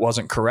if it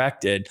wasn't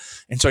corrected.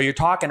 And so you're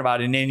talking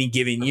about in any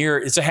given year,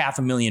 it's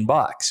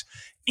 $500,000.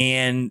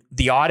 And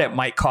the audit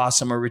might cost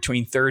somewhere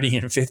between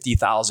 $30,000 and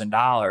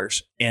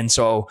 $50,000. And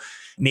so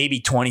maybe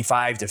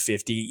 25 to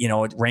 50,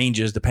 it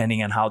ranges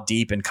depending on how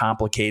deep and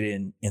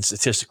complicated and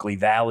statistically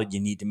valid you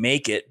need to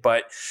make it.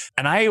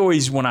 And I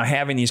always, when I'm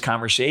having these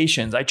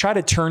conversations, I try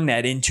to turn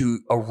that into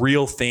a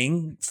real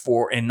thing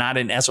and not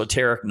an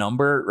esoteric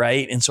number.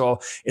 Right. And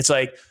so it's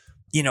like,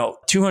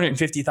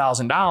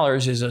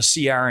 $250,000 is a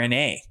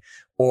CRNA,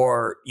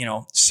 or,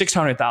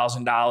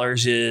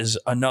 $600,000 is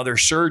another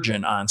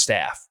surgeon on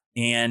staff.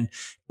 And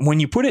when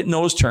you put it in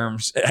those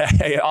terms,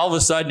 all of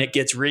a sudden it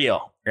gets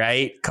real,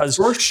 right? Because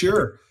for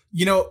sure.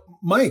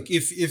 Mike,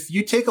 if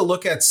you take a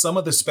look at some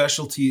of the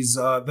specialties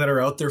that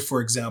are out there, for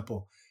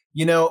example,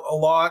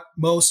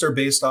 most are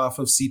based off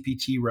of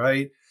CPT,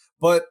 right?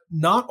 But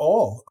not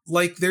all.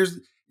 Like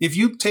if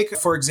you take,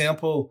 for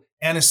example,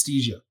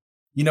 anesthesia,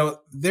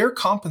 their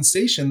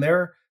compensation,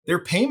 their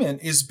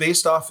payment is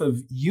based off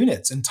of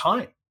units and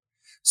time.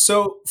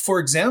 So, for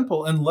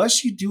example,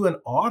 unless you do an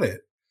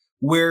audit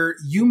where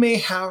you may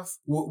have,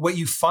 what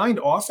you find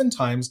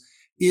oftentimes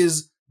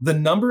is the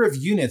number of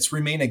units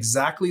remain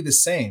exactly the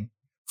same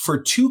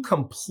for two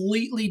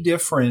completely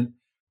different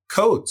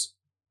codes.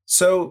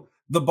 So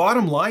the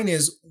bottom line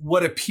is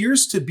what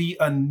appears to be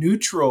a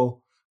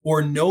neutral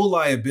or no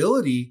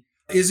liability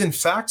is in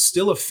fact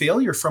still a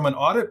failure from an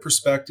audit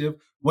perspective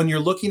when you're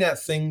looking at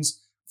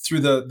things through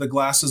the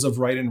glasses of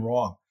right and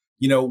wrong.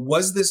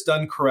 Was this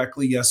done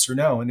correctly, yes or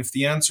no? And if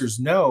the answer is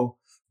no,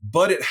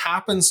 but it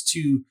happens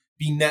to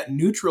be net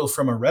neutral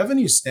from a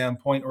revenue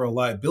standpoint or a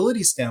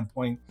liability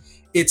standpoint,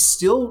 it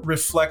still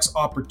reflects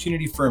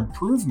opportunity for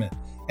improvement.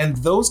 And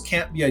those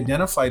can't be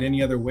identified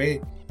any other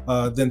way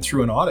than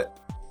through an audit.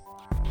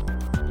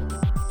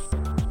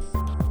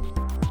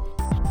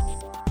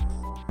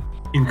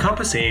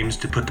 Encompass aims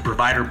to put the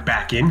provider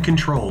back in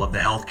control of the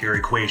healthcare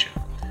equation.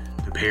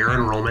 The payer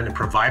enrollment and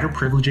provider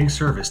privileging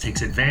service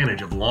takes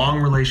advantage of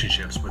long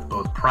relationships with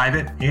both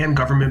private and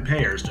government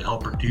payers to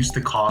help reduce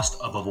the cost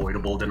of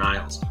avoidable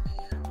denials.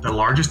 The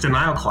largest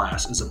denial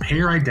class is a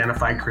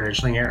payer-identified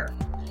credentialing error.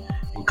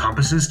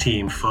 Encompass's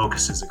team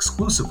focuses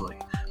exclusively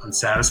on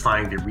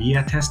satisfying the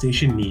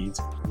reattestation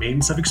needs,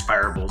 maintenance of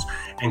expirables,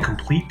 and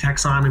complete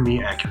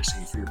taxonomy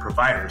accuracy for your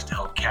providers to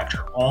help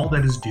capture all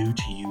that is due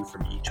to you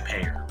from each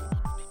payer.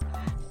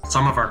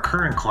 Some of our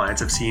current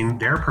clients have seen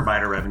their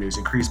provider revenues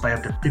increase by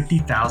up to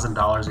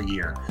 $50,000 a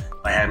year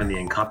by having the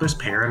Encompass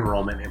payer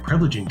enrollment and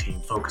privileging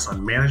team focus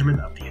on management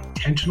of the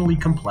intentionally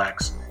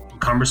complex and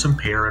cumbersome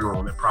payer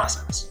enrollment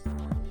process.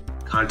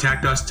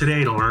 Contact us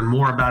today to learn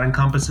more about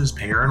Encompass's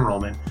payer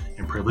enrollment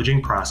and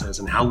privileging process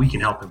and how we can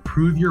help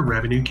improve your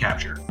revenue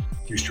capture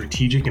through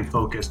strategic and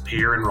focused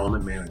payer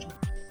enrollment management.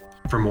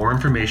 For more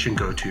information,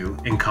 go to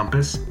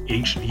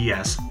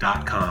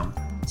encompassHDS.com,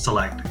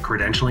 select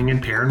Credentialing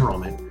and Payer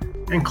Enrollment,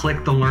 and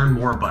click the Learn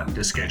More button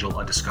to schedule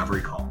a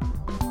discovery call.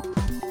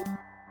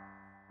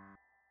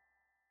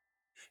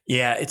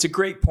 Yeah, it's a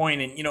great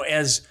point. And,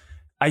 as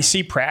I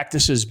see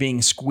practices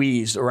being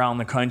squeezed around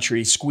the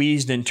country,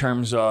 squeezed in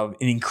terms of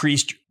an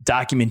increased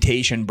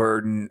documentation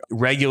burden,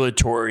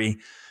 regulatory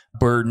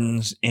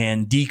burdens,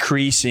 and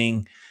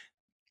decreasing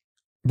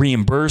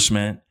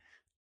reimbursement.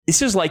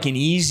 This is like an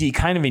easy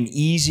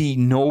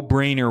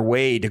no-brainer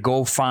way to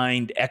go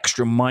find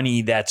extra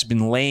money that's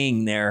been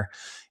laying there.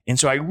 And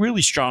so I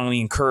really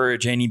strongly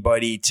encourage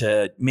anybody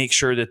to make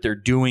sure that they're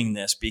doing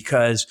this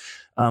because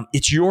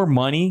it's your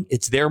money,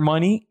 it's their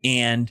money.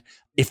 And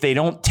if they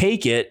don't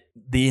take it,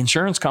 the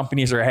insurance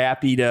companies are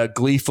happy to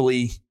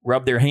gleefully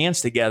rub their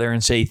hands together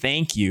and say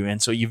thank you.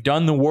 And so you've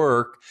done the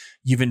work,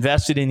 you've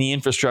invested in the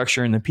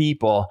infrastructure and the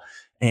people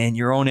and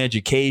your own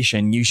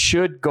education. You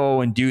should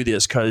go and do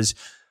this because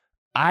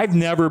I've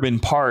never been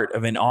part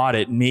of an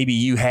audit, and maybe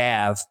you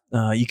have,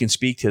 you can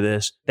speak to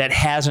this, that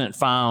hasn't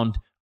found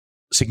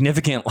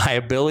significant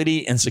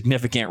liability and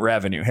significant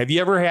revenue. Have you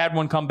ever had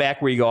one come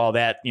back where you go, oh,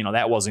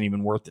 that wasn't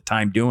even worth the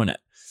time doing it?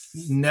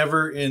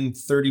 Never in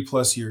 30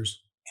 plus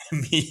years.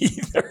 Me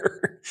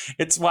either.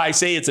 It's why I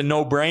say it's a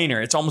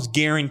no-brainer. It's almost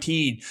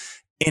guaranteed.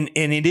 And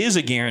it is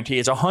a guarantee.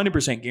 It's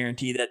 100%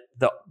 guarantee that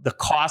the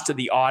cost of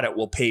the audit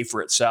will pay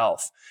for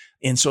itself.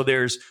 And so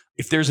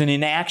if there's an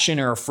inaction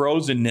or a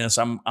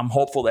frozenness, I'm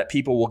hopeful that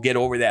people will get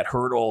over that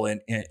hurdle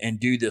and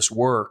do this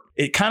work.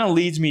 It kind of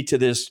leads me to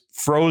this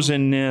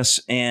frozenness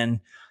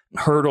and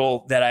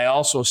hurdle that I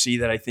also see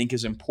that I think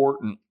is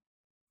important.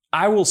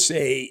 I will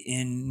say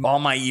in all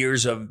my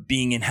years of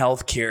being in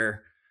healthcare,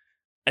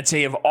 I'd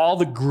say of all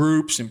the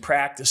groups and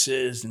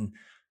practices and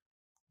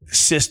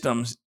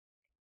systems,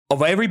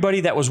 of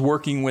everybody that was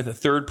working with a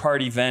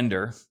third-party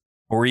vendor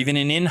or even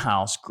an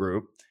in-house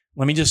group,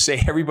 let me just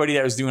say everybody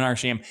that was doing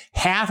RCM,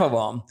 half of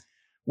them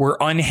were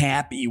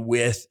unhappy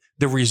with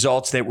the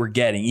results that we're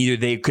getting. Either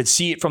they could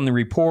see it from the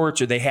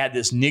reports or they had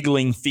this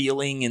niggling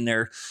feeling in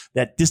there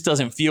that this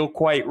doesn't feel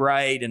quite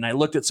right. And I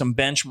looked at some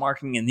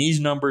benchmarking and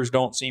these numbers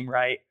don't seem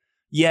right.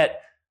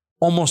 Yet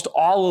almost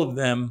all of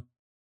them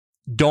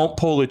don't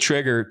pull the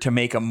trigger to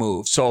make a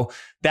move. So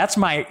that's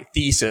my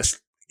thesis.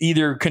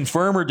 Either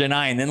confirm or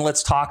deny, and then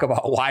let's talk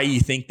about why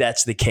you think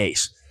that's the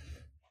case.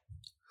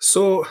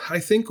 So I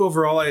think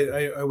overall,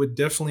 I would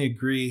definitely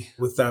agree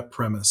with that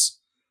premise.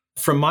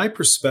 From my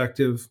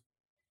perspective,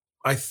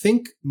 I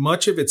think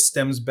much of it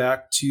stems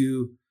back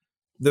to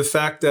the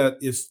fact that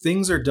if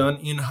things are done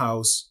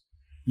in-house,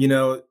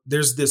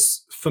 there's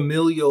this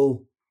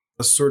familial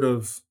sort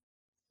of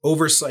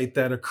oversight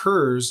that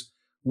occurs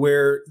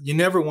where you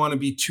never want to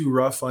be too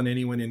rough on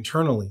anyone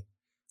internally.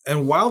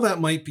 And while that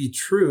might be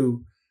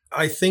true,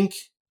 I think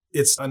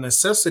it's a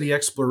necessity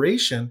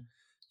exploration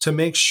to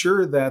make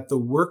sure that the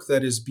work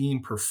that is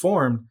being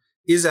performed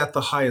is at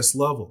the highest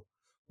level.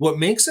 What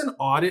makes an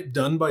audit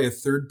done by a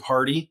third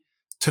party,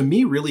 to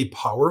me, really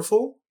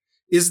powerful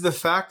is the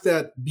fact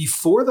that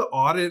before the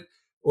audit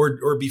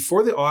or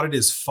before the audit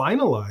is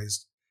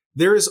finalized,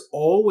 there is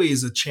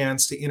always a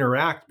chance to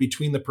interact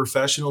between the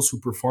professionals who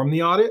perform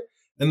the audit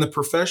and the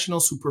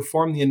professionals who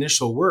perform the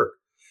initial work.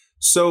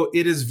 So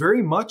it is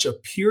very much a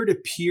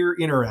peer-to-peer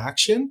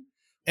interaction.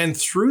 And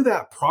through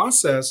that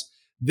process,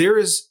 there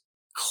is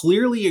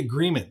clearly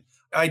agreement.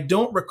 I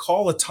don't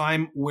recall a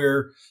time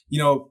where,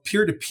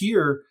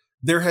 peer-to-peer,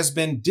 there has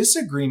been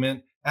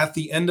disagreement at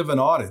the end of an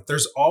audit.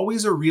 There's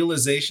always a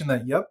realization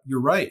that, yep, you're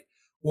right.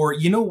 Or,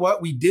 you know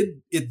what, we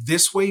did it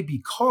this way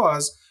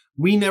because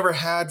we never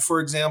had,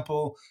 for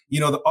example,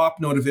 the op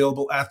note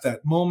available at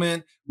that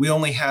moment. We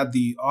only had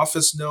the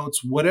office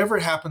notes, whatever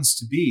it happens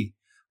to be.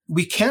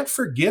 We can't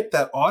forget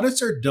that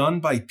audits are done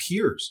by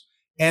peers.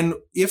 And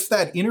if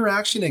that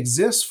interaction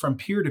exists from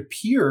peer to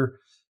peer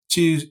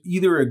to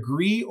either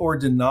agree or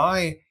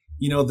deny,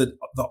 the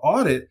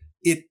audit,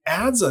 it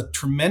adds a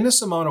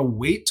tremendous amount of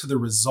weight to the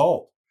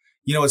result.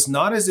 It's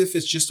not as if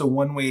it's just a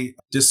one-way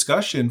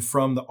discussion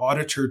from the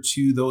auditor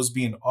to those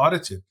being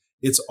audited.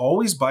 It's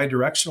always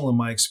bi-directional in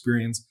my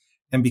experience.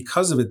 And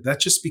because of it, that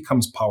just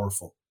becomes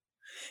powerful.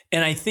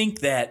 And I think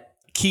that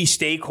key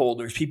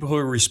stakeholders, people who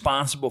are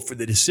responsible for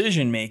the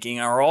decision making,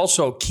 are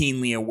also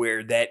keenly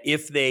aware that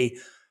if they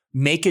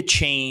make a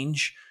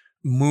change,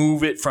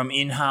 move it from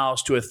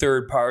in-house to a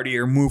third party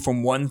or move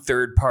from one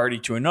third party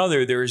to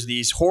another, there's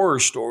these horror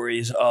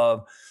stories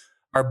of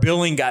our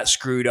billing got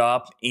screwed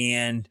up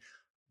and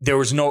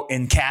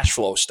and cash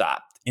flow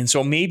stopped. And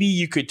so maybe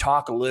you could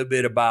talk a little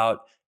bit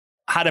about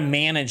how to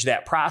manage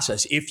that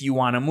process if you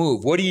want to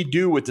move. What do you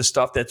do with the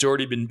stuff that's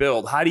already been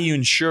billed? How do you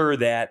ensure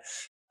that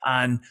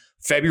on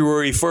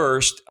February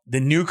 1st, the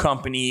new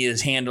company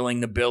is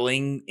handling the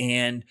billing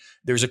and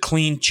there's a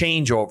clean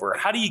changeover?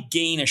 How do you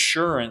gain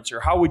assurance, or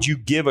how would you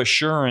give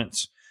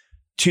assurance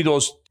to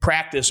those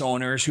practice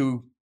owners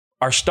who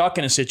are stuck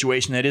in a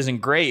situation that isn't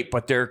great,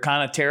 but they're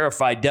kind of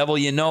terrified? Devil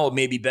you know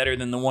may be better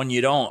than the one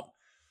you don't.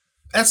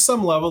 At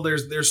some level,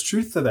 there's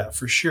truth to that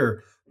for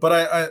sure. But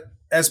I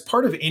as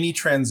part of any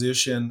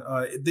transition,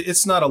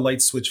 it's not a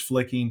light switch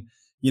flicking,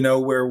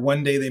 where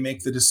one day they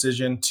make the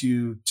decision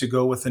to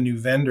go with a new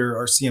vendor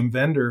or CM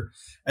vendor,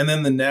 and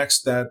then the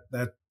next that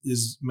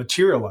is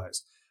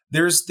materialized.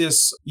 There's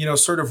this,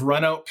 sort of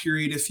run out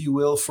period, if you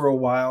will, for a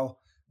while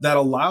that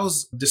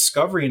allows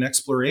discovery and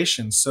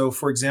exploration. So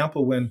for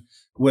example,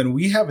 when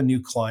we have a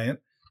new client,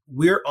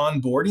 we're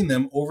onboarding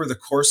them over the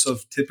course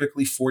of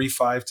typically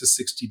 45 to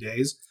 60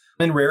 days.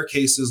 In rare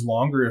cases,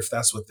 longer if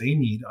that's what they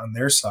need on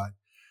their side.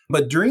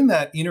 But during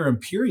that interim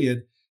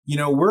period,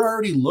 we're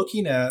already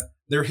looking at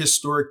their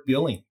historic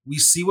billing. We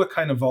see what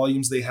kind of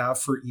volumes they have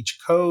for each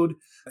code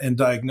and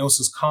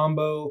diagnosis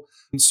combo.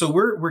 And so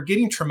we're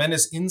getting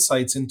tremendous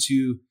insights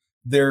into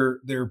their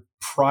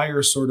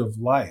prior sort of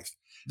life.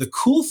 The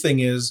cool thing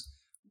is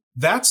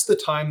that's the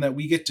time that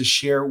we get to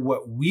share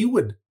what we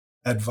would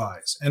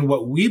advise and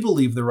what we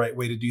believe the right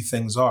way to do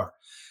things are.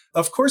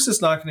 Of course,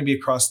 it's not going to be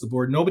across the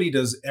board. Nobody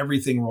does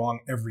everything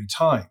wrong every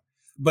time,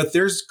 but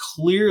there's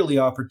clearly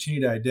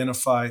opportunity to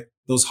identify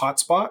those hot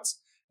spots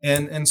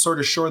and sort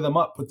of shore them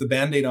up, put the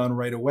Band-Aid on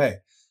right away.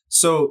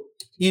 So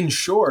in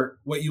short,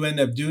 what you end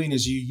up doing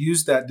is you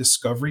use that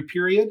discovery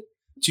period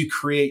to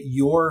create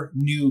your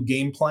new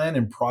game plan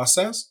and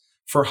process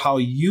for how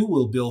you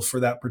will bill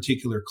for that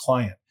particular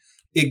client.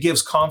 It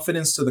gives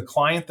confidence to the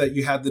client that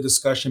you had the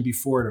discussion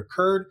before it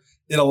occurred.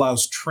 It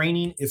allows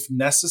training if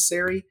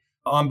necessary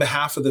on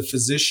behalf of the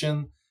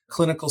physician,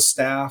 clinical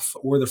staff,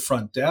 or the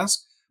front desk,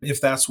 if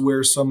that's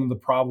where some of the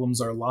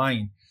problems are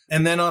lying.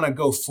 And then on a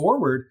go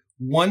forward,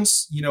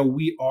 once,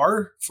 we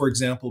are, for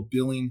example,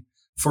 billing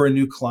for a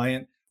new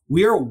client,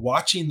 we are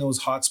watching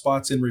those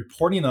hotspots and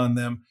reporting on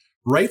them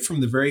right from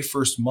the very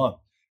first month.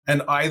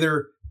 And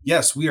either,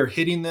 yes, we are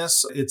hitting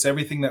this, it's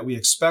everything that we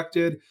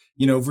expected,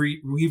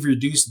 we've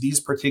reduced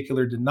these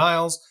particular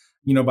denials,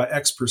 by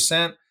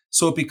X%.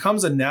 So it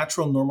becomes a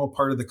natural, normal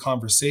part of the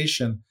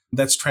conversation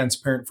that's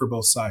transparent for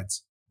both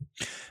sides.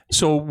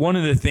 So one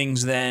of the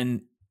things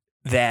then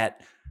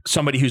that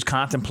somebody who's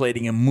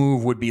contemplating a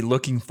move would be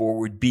looking for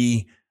would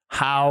be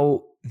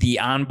how the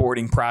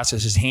onboarding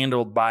process is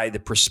handled by the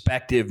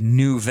prospective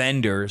new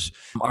vendors.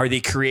 Are they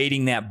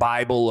creating that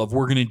Bible of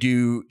we're going to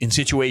do in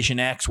situation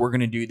X, we're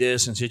going to do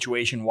this, in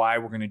situation Y,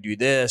 we're going to do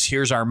this.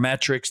 Here's our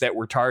metrics that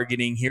we're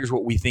targeting. Here's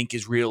what we think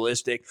is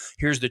realistic.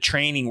 Here's the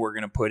training we're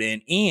going to put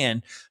in.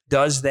 And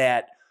does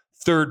that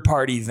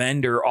third-party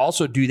vendor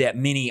also do that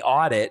mini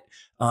audit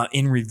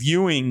in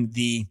reviewing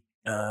the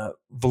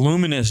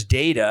voluminous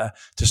data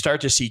to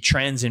start to see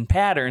trends and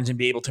patterns and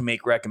be able to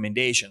make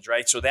recommendations,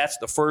 right? So that's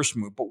the first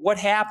move. But what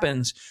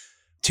happens,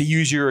 to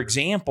use your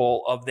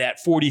example of that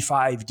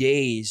 45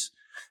 days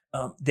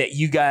that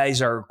you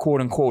guys are quote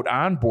unquote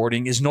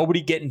onboarding? Is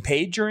nobody getting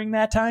paid during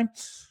that time?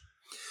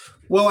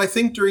 Well, I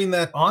think during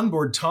that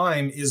onboard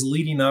time is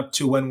leading up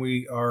to when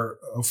we are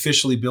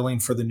officially billing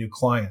for the new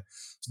client.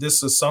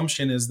 This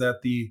assumption is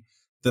that the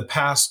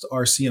past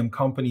RCM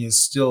company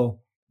is still,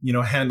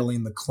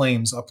 handling the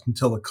claims up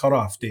until the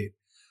cutoff date.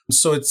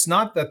 So it's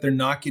not that they're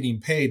not getting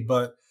paid,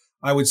 but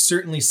I would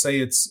certainly say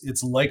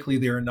it's likely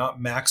they are not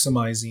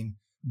maximizing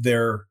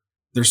their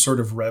sort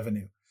of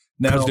revenue.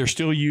 Now, because they're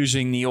still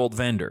using the old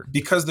vendor.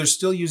 Because they're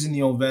still using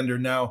the old vendor.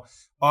 Now,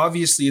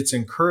 obviously, it's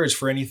encouraged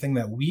for anything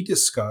that we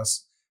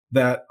discuss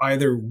that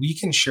either we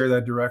can share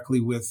that directly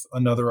with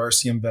another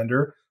RCM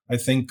vendor. I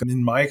think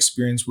in my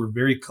experience, we're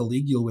very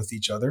collegial with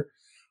each other,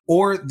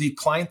 or the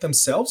client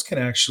themselves can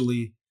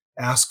actually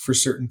ask for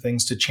certain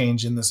things to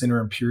change in this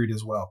interim period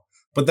as well.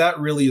 But that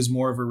really is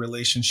more of a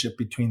relationship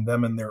between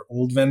them and their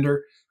old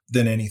vendor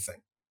than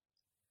anything.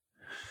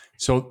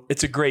 So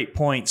it's a great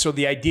point. So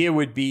the idea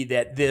would be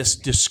that this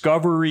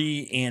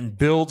discovery and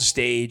build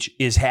stage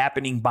is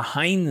happening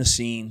behind the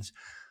scenes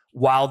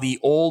while the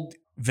old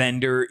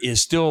vendor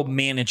is still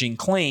managing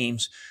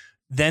claims.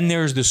 Then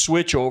there's the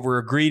switch over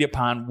agreed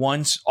upon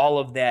once all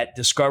of that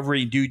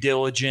discovery, due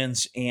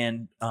diligence,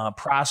 and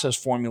process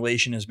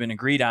formulation has been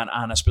agreed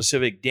on a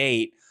specific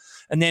date.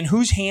 And then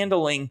who's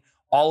handling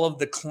all of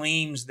the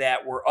claims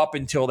that were up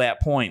until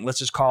that point? Let's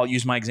just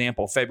use my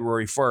example,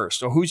 February 1st.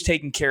 So who's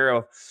taking care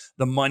of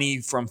the money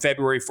from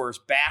February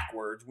 1st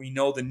backwards? We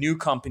know the new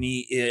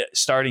company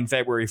starting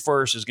February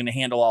 1st is going to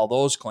handle all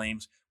those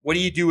claims. What do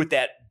you do with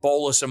that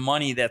bolus of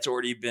money that's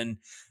already been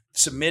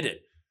submitted?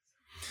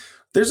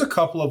 There's a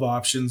couple of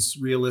options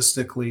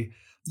realistically.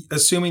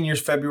 Assuming your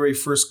February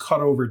 1st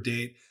cutover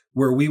date,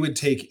 where we would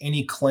take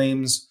any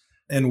claims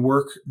and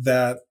work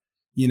that,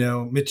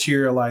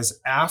 materialize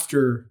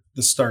after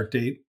the start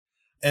date,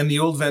 and the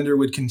old vendor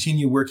would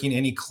continue working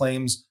any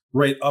claims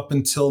right up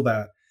until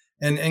that.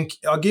 And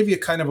I'll give you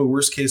kind of a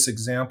worst case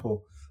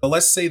example.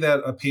 Let's say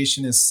that a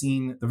patient is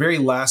seen the very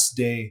last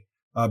day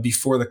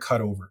before the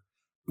cutover.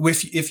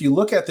 If you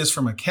look at this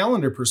from a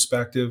calendar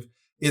perspective,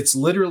 it's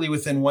literally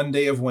within 1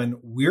 day of when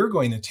we're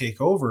going to take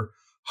over.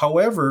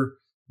 However,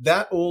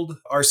 that old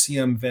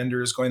RCM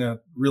vendor is going to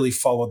really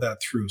follow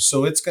that through.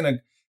 So it's going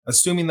to,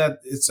 assuming that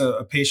it's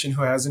a patient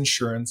who has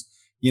insurance,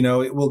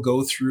 it will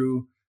go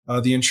through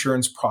the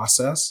insurance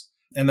process,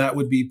 and that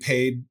would be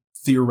paid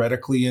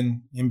theoretically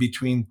in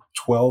between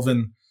 12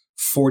 and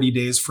 40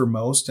 days for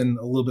most, and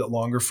a little bit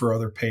longer for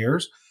other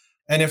payers.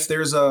 And if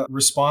there's a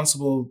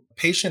responsible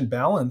patient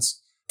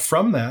balance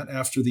from that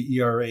after the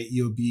ERA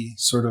EOB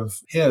sort of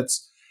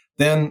hits,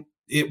 then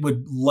it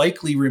would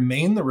likely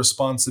remain the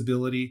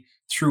responsibility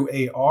through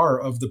AR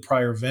of the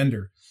prior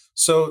vendor.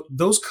 So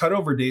those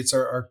cutover dates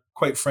are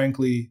quite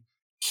frankly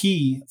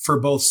key for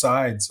both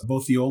sides,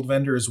 both the old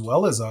vendor as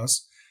well as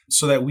us,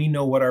 so that we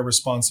know what our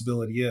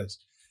responsibility is.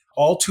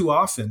 All too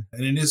often,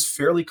 and it is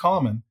fairly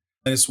common,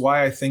 and it's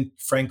why I think,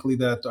 frankly,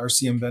 that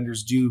RCM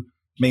vendors do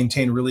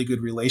maintain really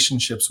good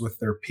relationships with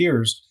their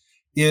peers,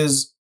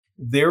 is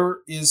there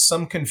is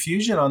some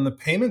confusion on the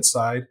payment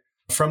side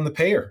from the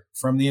payer,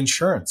 from the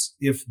insurance.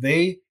 If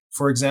they,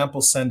 for example,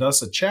 send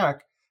us a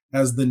check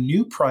as the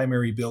new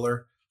primary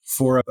biller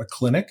for a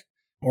clinic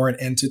or an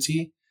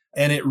entity,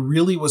 and it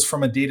really was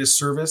from a data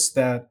service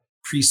that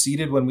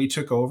preceded when we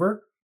took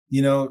over,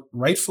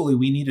 rightfully,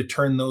 we need to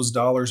turn those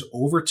dollars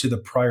over to the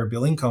prior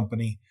billing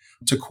company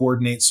to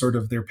coordinate sort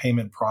of their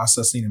payment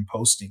processing and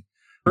posting.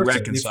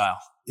 Reconcile.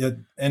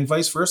 And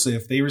vice versa.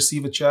 If they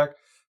receive a check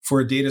for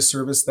a data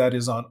service that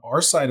is on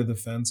our side of the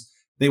fence,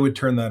 they would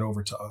turn that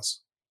over to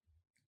us.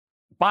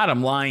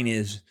 Bottom line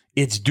is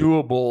it's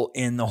doable,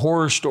 and the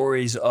horror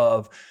stories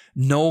of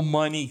no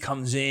money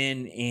comes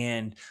in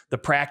and the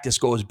practice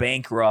goes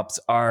bankrupt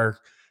are,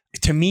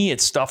 to me,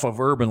 it's stuff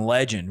of urban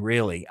legend,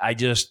 really.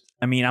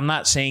 I'm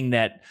not saying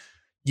that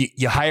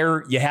you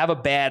have a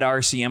bad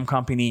RCM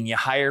company and you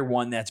hire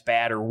one that's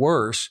bad or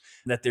worse,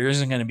 that there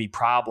isn't going to be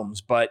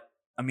problems. But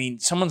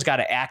someone's got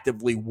to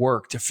actively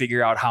work to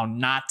figure out how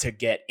not to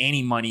get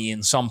any money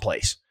in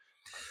someplace.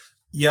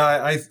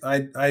 Yeah,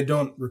 I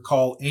don't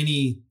recall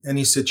any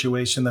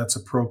situation that's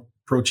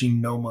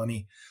approaching no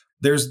money.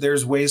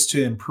 There's ways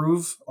to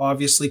improve,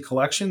 obviously,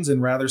 collections,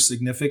 and rather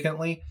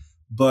significantly,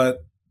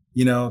 but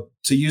to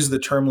use the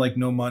term like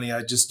no money,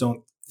 I just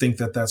don't think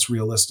that that's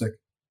realistic.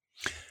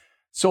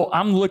 So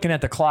I'm looking at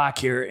the clock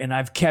here, and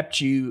I've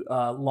kept you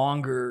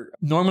longer.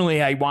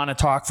 Normally, I want to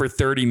talk for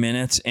 30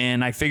 minutes,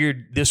 and I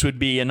figured this would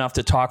be enough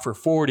to talk for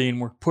 40,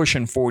 and we're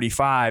pushing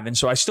 45. And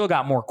so I still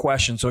got more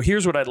questions. So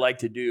here's what I'd like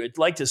to do. I'd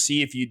like to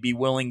see if you'd be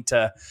willing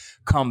to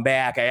come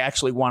back. I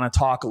actually want to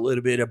talk a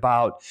little bit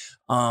about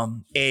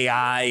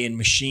AI and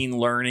machine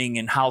learning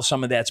and how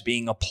some of that's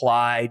being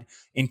applied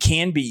and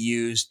can be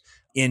used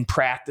in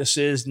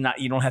practices.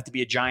 You don't have to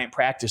be a giant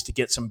practice to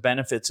get some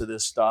benefits of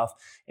this stuff,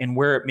 and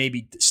where it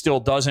maybe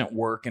still doesn't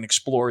work, and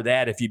explore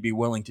that if you'd be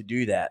willing to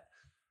do that.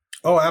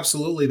 Oh,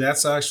 absolutely.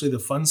 That's actually the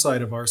fun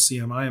side of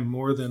RCM. I am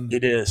more than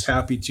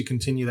happy to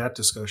continue that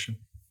discussion.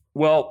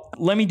 Well,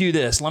 let me do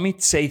this. Let me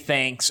say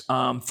thanks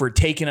for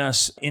taking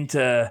us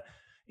into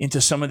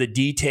some of the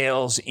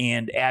details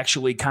and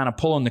actually kind of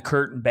pulling the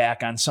curtain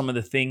back on some of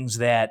the things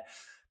that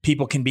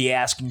people can be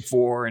asking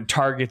for and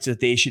targets that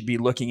they should be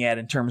looking at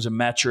in terms of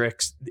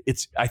metrics.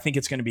 I think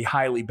it's going to be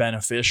highly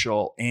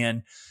beneficial.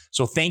 And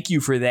so thank you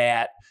for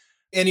that.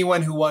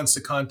 Anyone who wants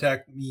to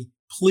contact me,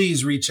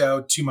 please reach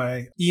out to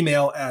my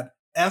email at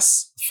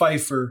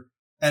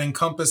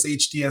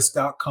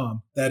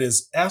spfeifer@encompassHDS.com. That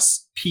is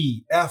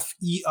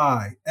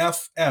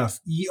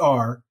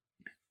SPFEIFFER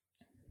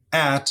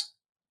at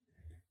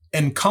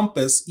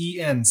Encompass,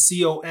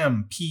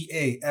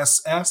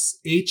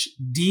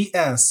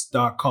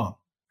 ENCOMPASSHDS.com.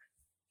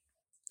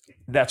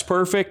 That's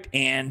perfect.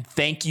 And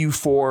thank you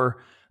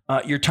for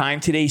your time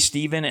today,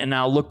 Stephen. And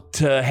I'll look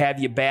to have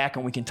you back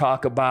and we can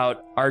talk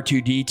about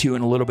R2D2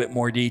 in a little bit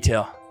more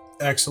detail.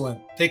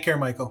 Excellent. Take care,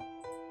 Michael.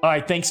 All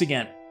right. Thanks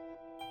again.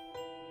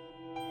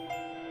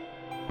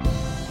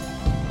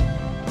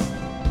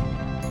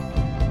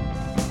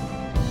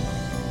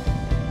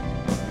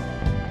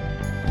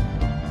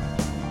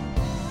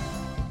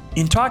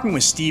 In talking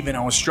with Stephen,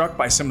 I was struck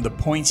by some of the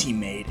points he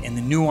made and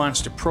the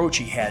nuanced approach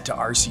he had to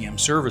RCM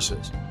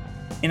services.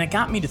 And it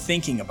got me to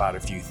thinking about a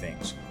few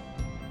things.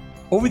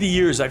 Over the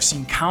years, I've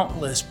seen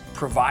countless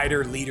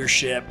provider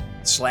leadership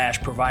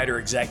 / provider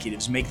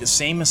executives make the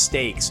same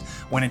mistakes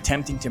when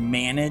attempting to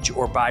manage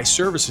or buy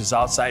services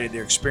outside of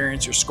their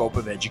experience or scope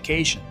of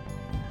education.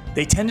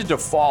 They tend to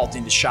default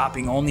into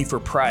shopping only for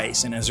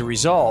price and as a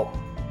result,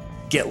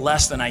 get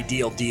less than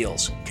ideal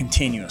deals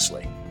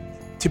continuously.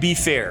 To be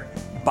fair,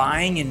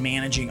 buying and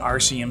managing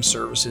RCM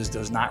services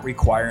does not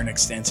require an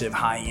extensive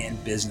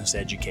high-end business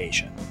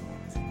education.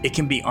 It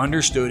can be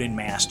understood and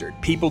mastered.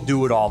 People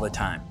do it all the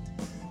time.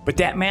 But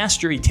that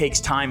mastery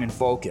takes time and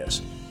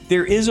focus.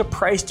 There is a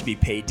price to be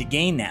paid to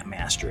gain that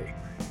mastery.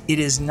 It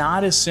is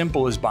not as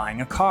simple as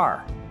buying a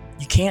car.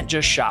 You can't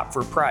just shop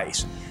for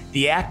price.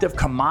 The act of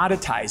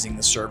commoditizing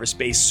the service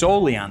based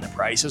solely on the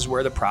price is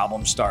where the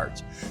problem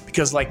starts.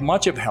 Because like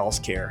much of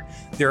healthcare,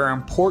 there are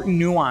important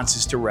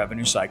nuances to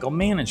revenue cycle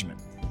management.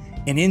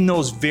 And in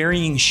those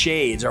varying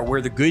shades are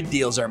where the good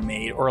deals are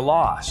made or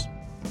lost.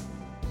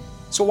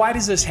 So why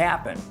does this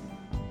happen?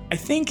 I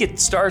think it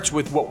starts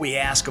with what we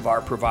ask of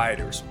our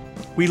providers.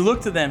 We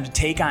look to them to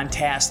take on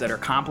tasks that are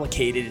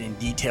complicated and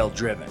detail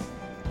driven.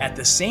 At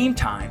the same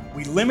time,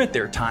 we limit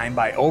their time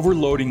by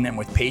overloading them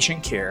with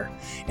patient care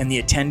and the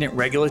attendant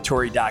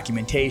regulatory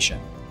documentation.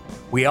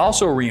 We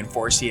also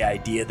reinforce the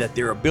idea that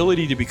their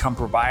ability to become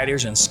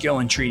providers and skill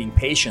in treating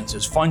patients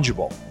is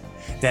fungible.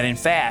 That in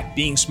fact,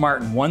 being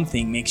smart in one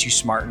thing makes you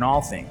smart in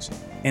all things.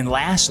 And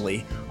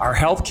lastly, our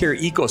healthcare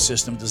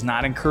ecosystem does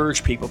not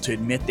encourage people to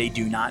admit they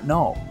do not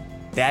know.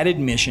 That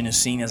admission is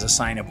seen as a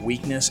sign of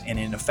weakness and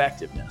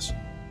ineffectiveness.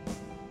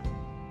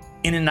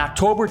 In an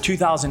October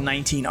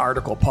 2019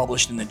 article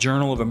published in the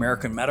Journal of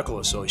American Medical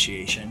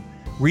Association,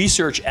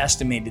 research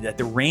estimated that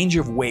the range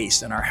of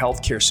waste in our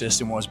healthcare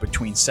system was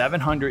between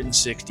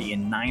 $760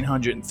 and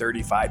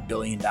 $935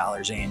 billion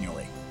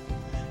annually.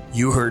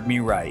 You heard me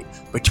right,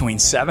 between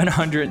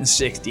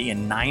 $760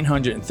 and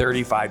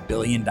 $935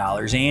 billion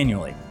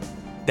annually.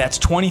 That's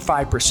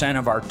 25%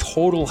 of our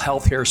total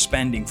healthcare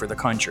spending for the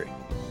country.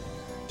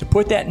 To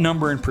put that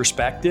number in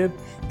perspective,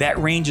 that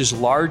range is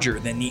larger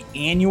than the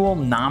annual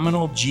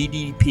nominal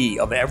GDP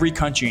of every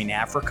country in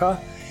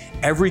Africa,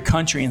 every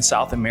country in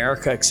South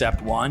America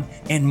except one,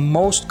 and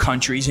most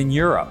countries in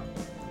Europe.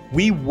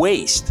 We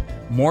waste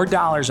more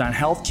dollars on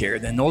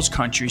healthcare than those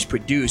countries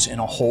produce in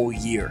a whole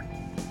year.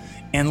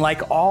 And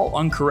like all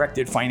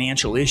uncorrected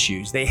financial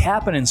issues, they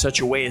happen in such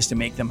a way as to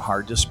make them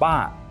hard to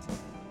spot.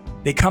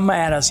 They come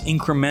at us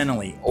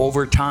incrementally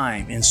over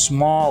time in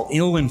small,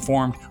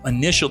 ill-informed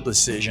initial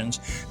decisions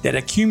that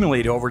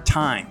accumulate over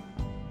time.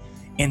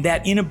 And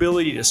that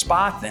inability to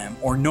spot them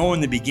or know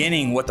in the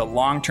beginning what the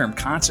long-term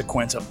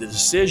consequence of the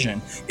decision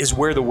is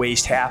where the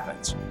waste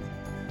happens.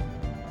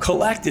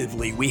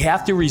 Collectively, we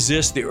have to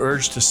resist the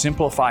urge to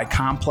simplify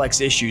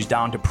complex issues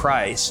down to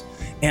price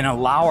and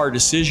allow our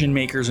decision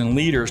makers and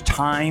leaders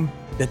time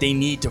that they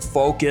need to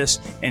focus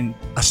and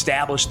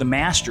establish the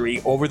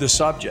mastery over the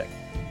subject.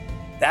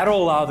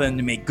 That'll allow them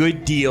to make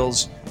good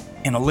deals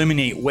and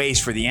eliminate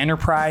waste for the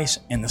enterprise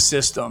and the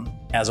system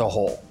as a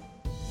whole.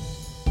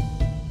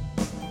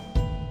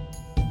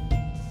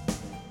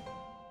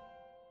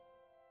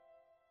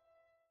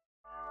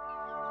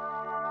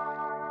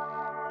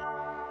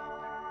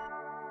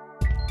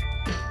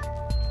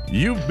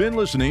 You've been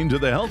listening to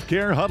the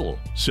Healthcare Huddle,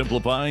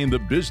 simplifying the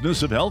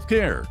business of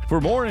healthcare. For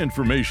more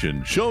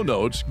information, show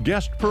notes,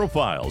 guest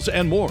profiles,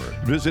 and more,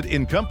 visit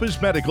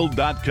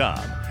EncompassMedical.com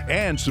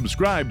and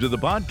subscribe to the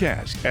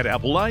podcast at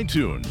Apple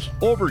iTunes,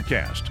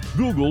 Overcast,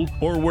 Google,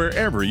 or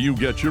wherever you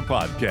get your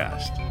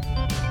podcast.